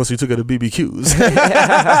unless you took it to BBQs.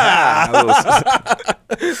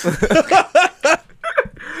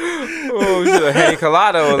 Oh, a Henny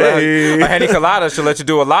Colada. A Henny Colada should let you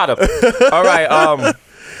do a lot of. All right.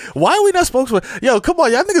 Why are we not spokesman? Yo, come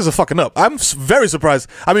on, y'all niggas are fucking up. I'm very surprised.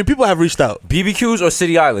 I mean, people have reached out. BBQs or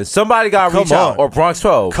City Islands? Somebody got to reach out. Or Bronx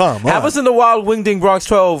 12. Have us in the Wild Wingding Bronx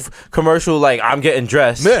 12 commercial, like, I'm getting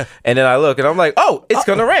dressed. Yeah. And then I look, and I'm like, oh, it's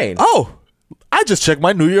going to rain. Oh, I just checked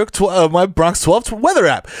my my Bronx 12 weather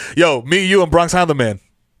app. Yo, me, you, and Bronx Honda Man.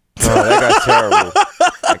 Oh, that guy's terrible.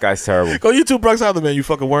 That guy's terrible. Go YouTube Bronx Honda Man, you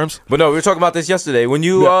fucking worms. But no, we were talking about this yesterday. When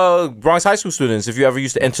you, Bronx high school students, if you ever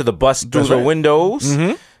used to enter the bus through the windows...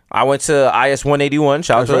 Mm-hmm. I went to IS 181.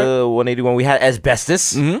 Shout out to 181. We had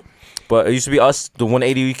asbestos. Mm-hmm. But it used to be us, the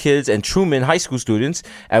 180 kids, and Truman high school students.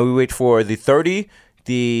 And we wait for the 30,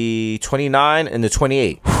 the 29, and the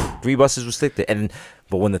 28. 3 buses were stick there.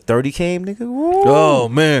 But when the 30 came, nigga, woo, oh,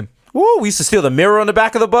 man. Woo, we used to steal the mirror on the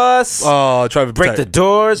back of the bus. Oh, break the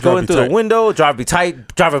doors, go in through the window, drive be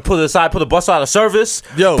tight, driver pull to the side, put the bus out of service.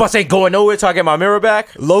 Yo, bus ain't going nowhere till I get my mirror back.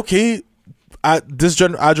 Low key, our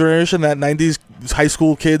generation, that 90s high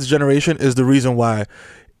school kids generation, is the reason why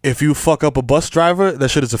if you fuck up a bus driver, that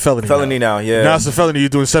shit is a felony now, yeah. Now it's a felony, you're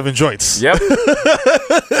doing 7 joints. Yep. So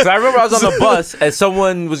I remember I was on the bus and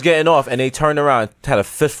someone was getting off and they turned around, had a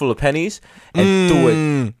fistful of pennies and threw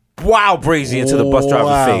it wild brazy into the bus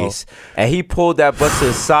driver's face. And he pulled that bus to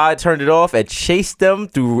the side, turned it off, and chased them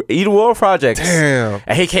through Eden World Projects. Damn.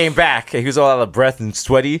 And he came back and he was all out of breath and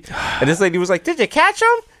sweaty. And this lady was like, "Did you catch him?"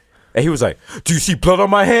 And he was like, "Do you see blood on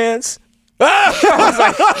my hands?"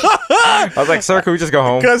 I was like, "Sir, can we just go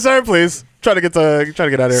home?" Sir, please. Try to get out of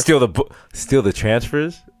here. Steal the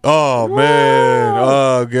transfers. Oh man.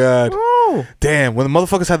 Oh god. Woo. Damn. When the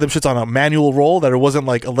motherfuckers had them shits on a manual roll that it wasn't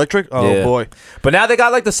like electric. Oh boy. But now they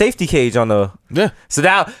got like the safety cage on the. Yeah. So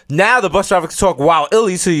now the bus driver can talk wild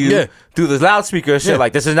illy to you through the loudspeaker and shit.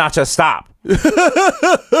 Like, this is not just stop.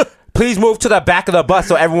 Please move to the back of the bus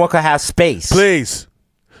so everyone can have space. Please.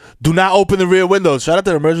 Do not open the rear windows. Shout out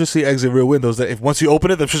to the emergency exit rear windows. That if once you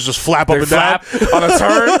open it, them shit just flap up and down on a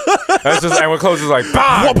turn. That's just everyone closes like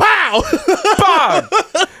bam, pow, bam.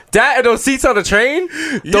 That and those seats on the train,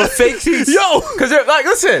 those fake seats, because they're like,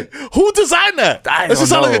 listen, who designed that? I don't know.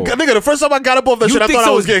 Sound like a nigga. The first time I got up off that shit, I thought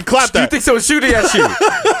I was getting clapped at. You think someone's shooting at you?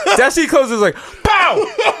 That seat closes like pow.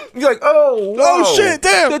 You're like, oh shit,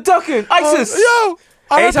 damn, they're ducking. ISIS,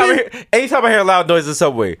 anytime I hear loud noise in the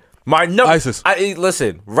subway. ISIS.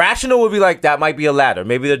 Listen, rational would be like, that might be a ladder.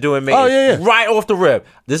 Maybe they're doing maintenance. Oh, yeah. Right off the rip.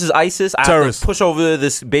 This is ISIS. I have to push over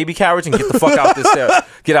this baby carriage and get the fuck out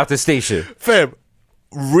get out this station. Fam,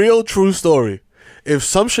 real true story. If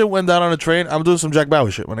some shit went down on a train, I'm doing some Jack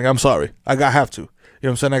Bauer shit. I'm sorry. I have to. You know what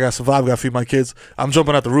I'm saying? I got to survive. I got to feed my kids. I'm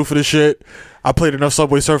jumping out the roof of this shit. I played enough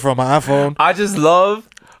Subway Surfer on my iPhone.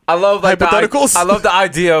 I love like hypotheticals. I love the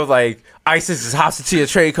idea of like ISIS is hostage to a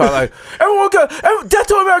train car. Like, death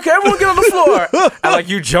to America, everyone get on the floor. And like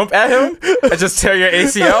you jump at him and just tear your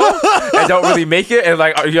ACL and don't really make it. And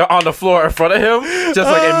like you're on the floor in front of him, just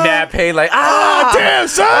like in mad pain, like, damn,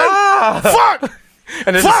 son. Fuck.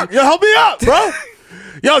 And then fuck. Yo, help me up, bro.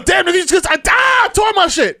 Yo, damn, nigga, you just tore my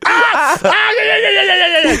shit. Yeah.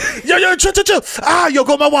 Yo, chill. Yo,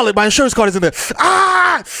 go my wallet. My insurance card is in there. No,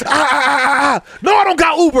 I don't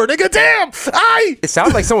got Uber, nigga. Damn. It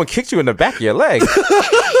sounds like someone kicked you in the back of your leg.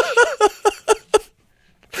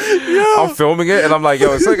 I'm filming it, and I'm like,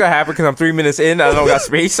 yo, it's not gonna happen because I'm 3 minutes in and I don't got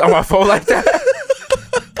space on my phone like that.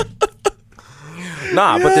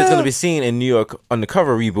 But there's gonna be a scene in New York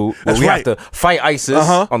Undercover reboot where we have to fight ISIS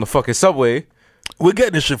on the fucking subway. We're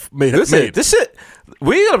getting this shit made. This shit,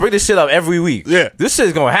 we're gonna bring this shit up every week. Yeah. This shit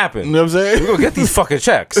is gonna happen. You know what I'm saying? We're gonna get these fucking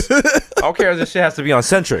checks. I don't care if this shit has to be on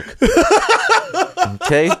Centric.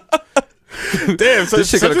 Okay? Damn, so this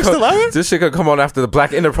shit could come on after the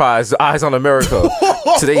Black Enterprise, Eyes on America.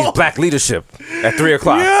 Today's Black Leadership at 3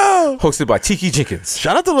 o'clock. Yeah. Hosted by Tiki Jenkins.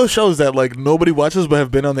 Shout out to those shows that like nobody watches but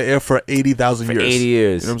have been on the air for 80,000 years. 80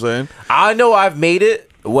 years. You know what I'm saying? I know I've made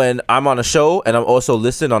it when I'm on a show and I'm also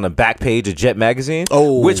listed on the back page of Jet magazine.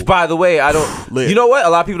 Oh, which by the way, I don't. You know what? A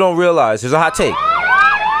lot of people don't realize. There's a hot take.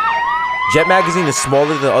 Jet magazine is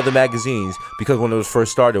smaller than other magazines because when it was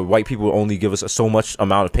first started, white people would only give us so much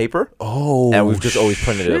amount of paper. Oh, and we've just always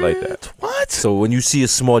printed it like that. What? So when you see a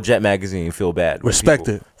small Jet magazine, feel bad. Respect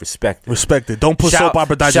it. Respect it. Don't put soap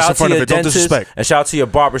opera digest in front of it. Don't disrespect. And shout out to your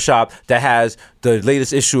barbershop that has the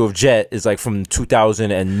latest issue of Jet is like from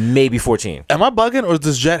 2000 and maybe 14. Am I bugging, or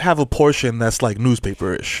does Jet have a portion that's like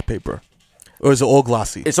newspaper-ish paper? Or is it all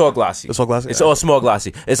glossy? It's all glossy. It's all glossy? It's all small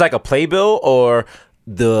glossy. It's like a playbill or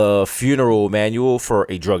the funeral manual for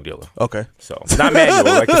a drug dealer. Okay. So, not manual,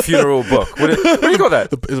 like the funeral book. What do you call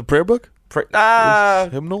that? Is it a prayer book?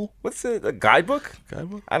 Hymnal? What's it? A guidebook?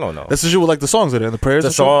 I don't know. That's usually with like the songs in it and the prayers.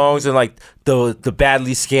 The songs and like the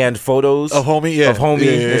badly scanned photos of homie,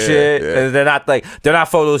 and shit. Yeah. And they're not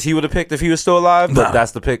photos he would have picked if he was still alive, but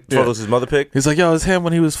that's the photos his mother picked. He's like, yo, it's him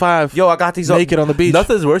when he was 5. Yo, I got these naked on the beach.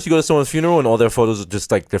 Nothing's worse. You go to someone's funeral and all their photos are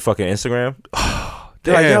just like their fucking Instagram.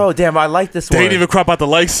 They're like, yo, damn, I like this one. They didn't even crop out the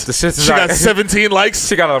likes. She got 17 likes.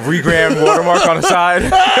 She got a regram watermark on the side.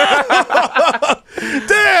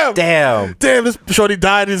 Damn, this shorty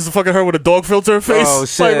died. He's fucking her with a dog filter face. Oh,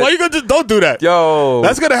 shit. Like, why you gonna just don't do that? Yo.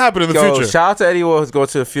 That's gonna happen in the future. Shout out to anyone who's going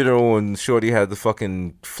to a funeral and shorty had the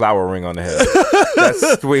fucking flower ring on the head.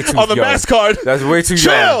 That's way too on the mass card. That's way too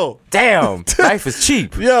young. Damn. Life is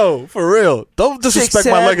cheap. Yo, for real. Don't disrespect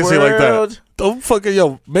my legacy like that. Don't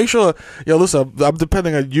fucking, make sure, listen, I'm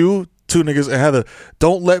depending on you, 2 niggas, and Heather.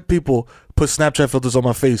 Don't let people put Snapchat filters on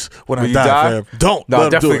my face when I die, fam. Don't. No,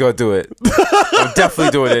 I'm definitely going to do it. I'm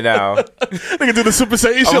definitely doing it now. Nigga do the Super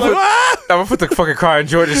Saiyan shit like, I'm going to put the fucking Crying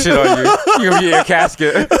Jordan shit on you. You're going to be in your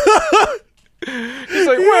casket. He's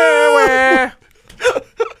like, where?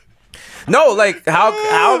 No, like,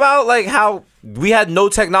 how about, like, how we had no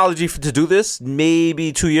technology to do this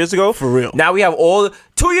maybe 2 years ago. For real. Now we have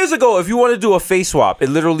 2 years ago, if you want to do a face swap, it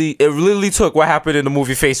literally took what happened in the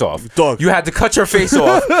movie Face Off. Dog. You had to cut your face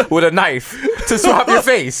off with a knife to swap your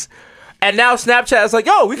face. And now Snapchat is like,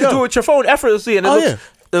 yo, we can do it with your phone effortlessly. And it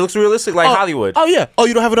looks realistic like Hollywood. Oh, yeah. Oh,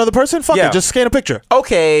 you don't have another person? Fuck it. Just scan a picture.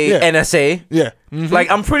 Okay, NSA. Yeah. Mm-hmm.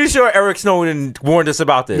 Like, I'm pretty sure Eric Snowden warned us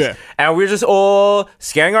about this. Yeah. And we're just all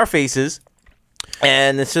scanning our faces.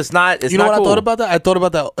 And it's just not. It's you know not what cool. I thought about that? I thought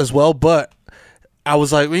about that as well, but I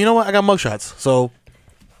was like, well, you know what? I got mugshots, so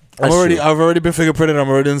I've already been fingerprinted. I'm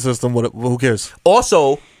already in the system. Who cares?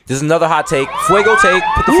 Also, there's another hot take. Fuego take.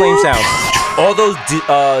 Put the flame sound. All those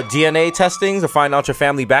DNA testings to find out your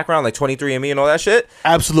family background, like 23andMe and all that shit.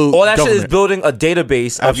 Absolute. All that shit is building a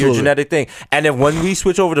database of your genetic thing. And then when we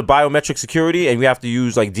switch over to biometric security and we have to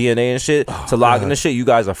use like DNA and shit to log in the shit, you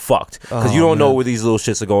guys are fucked. Because you don't know where these little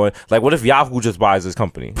shits are going. Like, what if Yahoo just buys this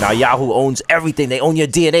company? Now Yahoo owns everything. They own your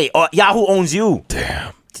DNA. Yahoo owns you.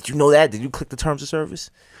 Damn. Did you know that? Did you click the terms of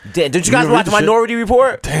service? Did you guys watch Minority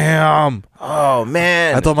Report? Damn. Oh,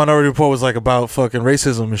 man. I thought Minority Report was like about fucking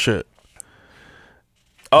racism and shit.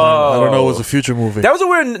 Oh, I don't know. It was a future movie. That was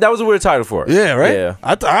a weird title for it. Yeah, right. Yeah.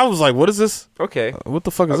 I was like, what is this? Okay. What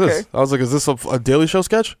the fuck is this? I was like, is this a Daily Show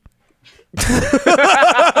sketch?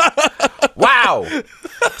 Wow.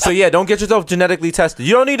 So yeah, don't get yourself genetically tested.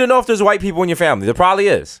 You don't need to know if there's white people in your family. There probably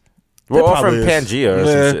is. We're all from Pangea or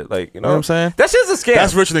some shit. Like, you know what I'm saying? That shit's a scam.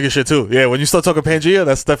 That's rich nigga shit too. Yeah, when you start talking Pangea,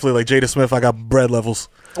 that's definitely like Jada Smith. I got bread levels.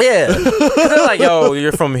 Yeah. They're like, yo,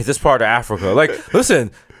 you're from this part of Africa. Like,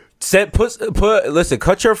 listen. Listen,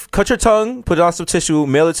 cut your tongue, put it on some tissue,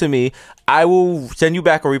 mail it to me. I will send you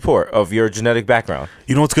back a report of your genetic background.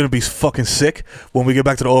 You know what's gonna be fucking sick? When we get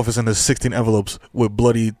back to the office and there's 16 envelopes with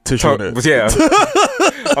bloody tissue in it. Yeah.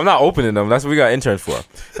 I'm not opening them. That's what we got interns for.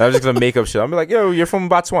 I'm just gonna make up shit. I'm like, yo, you're from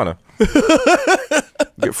Botswana.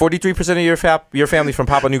 43% of your family from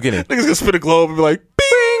Papua New Guinea. Niggas gonna spin a globe and be like,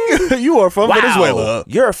 bing! You are from Venezuela.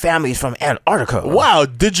 Your family's from Antarctica. Wow,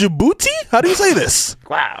 Djibouti? How do you say this?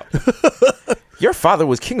 Wow. Your father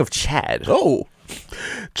was king of Chad. Oh.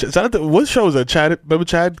 What show is that? Chad? Remember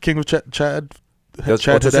Chad? King of Chad? Chad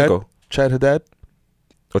Haddad? Chad Haddad?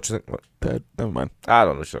 What you think? What? Dad? Never mind. I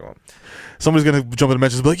don't know what you're talking about. Somebody's gonna jump in the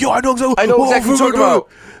mentions and be like, yo, I know exactly what you're talking about.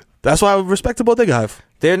 That's why I respect the Bodega Hive.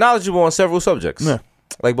 They're knowledgeable on several subjects. Yeah.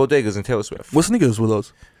 Like bodegas and Taylor Swift. What sneakers were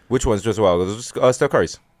those? Which ones just Steph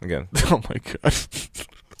Curry's again. Oh my god.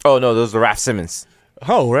 Oh no, those are Raf Simons.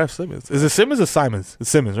 Oh, Raf Simons. Is it Simmons or Simons? It's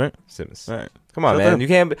Simmons, right? Simmons. All right. Come on, man. You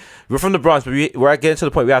can't. We're from the Bronx, but we're getting to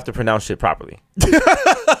the point we have to pronounce shit properly.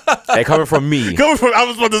 Hey, coming from me. I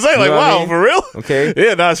was about to say, like, wow, I mean? For real? Okay.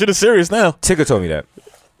 Yeah, nah, shit is serious now. Tigger told me that.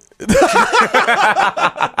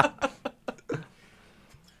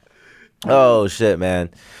 Oh shit,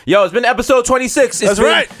 man. Yo, it's been episode 26. That's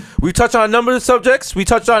right. We touched on a number of subjects. We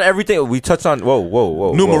touched on everything. We touched on whoa.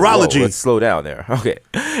 Numerology. Whoa. Let's slow down there. Okay.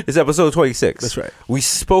 It's episode 26. That's right. We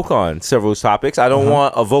spoke on several topics. I don't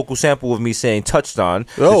want a vocal sample of me saying touched on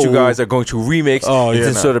that you guys are going to remix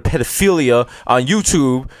into sort of pedophilia on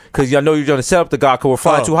YouTube, because I know you're going to set up the guy because we're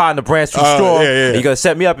flying too high and the brand's too strong. And you're going to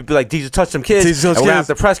set me up and be like, Desus touched some kids. And we're going to have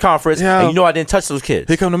the press conference and you know I didn't touch those kids.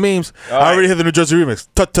 Here come the memes. I already hit the New Jersey remix.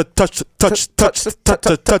 Touch.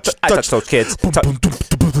 I touch those kids.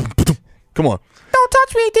 Come on. Don't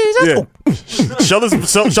touch me, Desus. Yeah.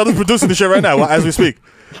 Sheldon's producing the shit right now as we speak.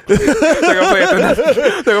 They're gonna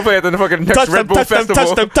play at the fucking next Red Bull festival.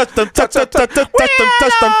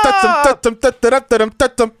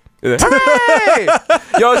 Hey!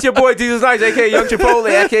 Yo, it's your boy Desus Nice, aka Young Chipotle,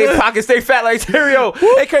 aka Pocket Stay Fat like Terrio,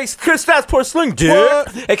 aka Chris Fast Poor Sling Dick,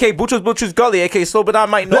 aka Butchers Gully, aka Slow But I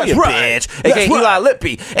Might Know You Bitch, aka Eli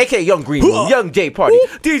Lippy, aka Young Green Moon, Young J Party,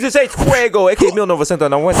 Desus H Fuego, aka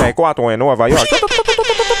 1994 en Nueva York.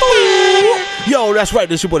 Yo, that's right.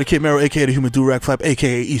 This is your boy the Kid Mero, aka the Human Durag Flap,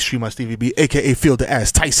 aka East Stream on Stevie B, aka Feel the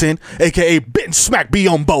Ass Tyson, aka Ben Smack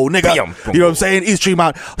Biombo, nigga. You know what I'm saying? East Stream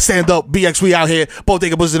out, stand up, BX, we out here.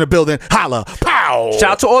 Bodega Boys in the building. Holla, pow.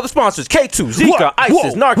 Shout out to all the sponsors: K2, Zika,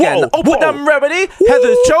 ISIS, Narcan, Open Remedy,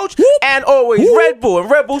 Heather's Choach, and always Red Bull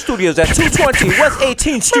and Red Bull Studios at 220 West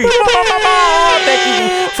 18th Street. Thank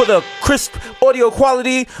you for the crisp audio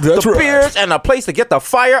quality, the beers, and a place to get the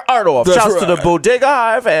fire art off. Shouts to the Bodega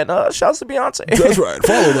Hive and shouts to Beyonce. That's right.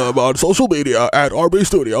 Follow them on social media at RB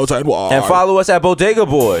Studios and follow us at Bodega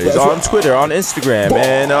Boys on Twitter, on Instagram,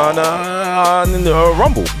 and on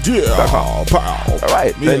Rumble. Yeah. Pow. All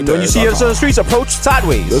right. And when you see us on the streets, approach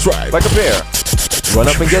sideways. That's right. Like a bear. Run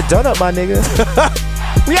up and get done up, my nigga.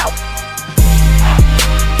 We out.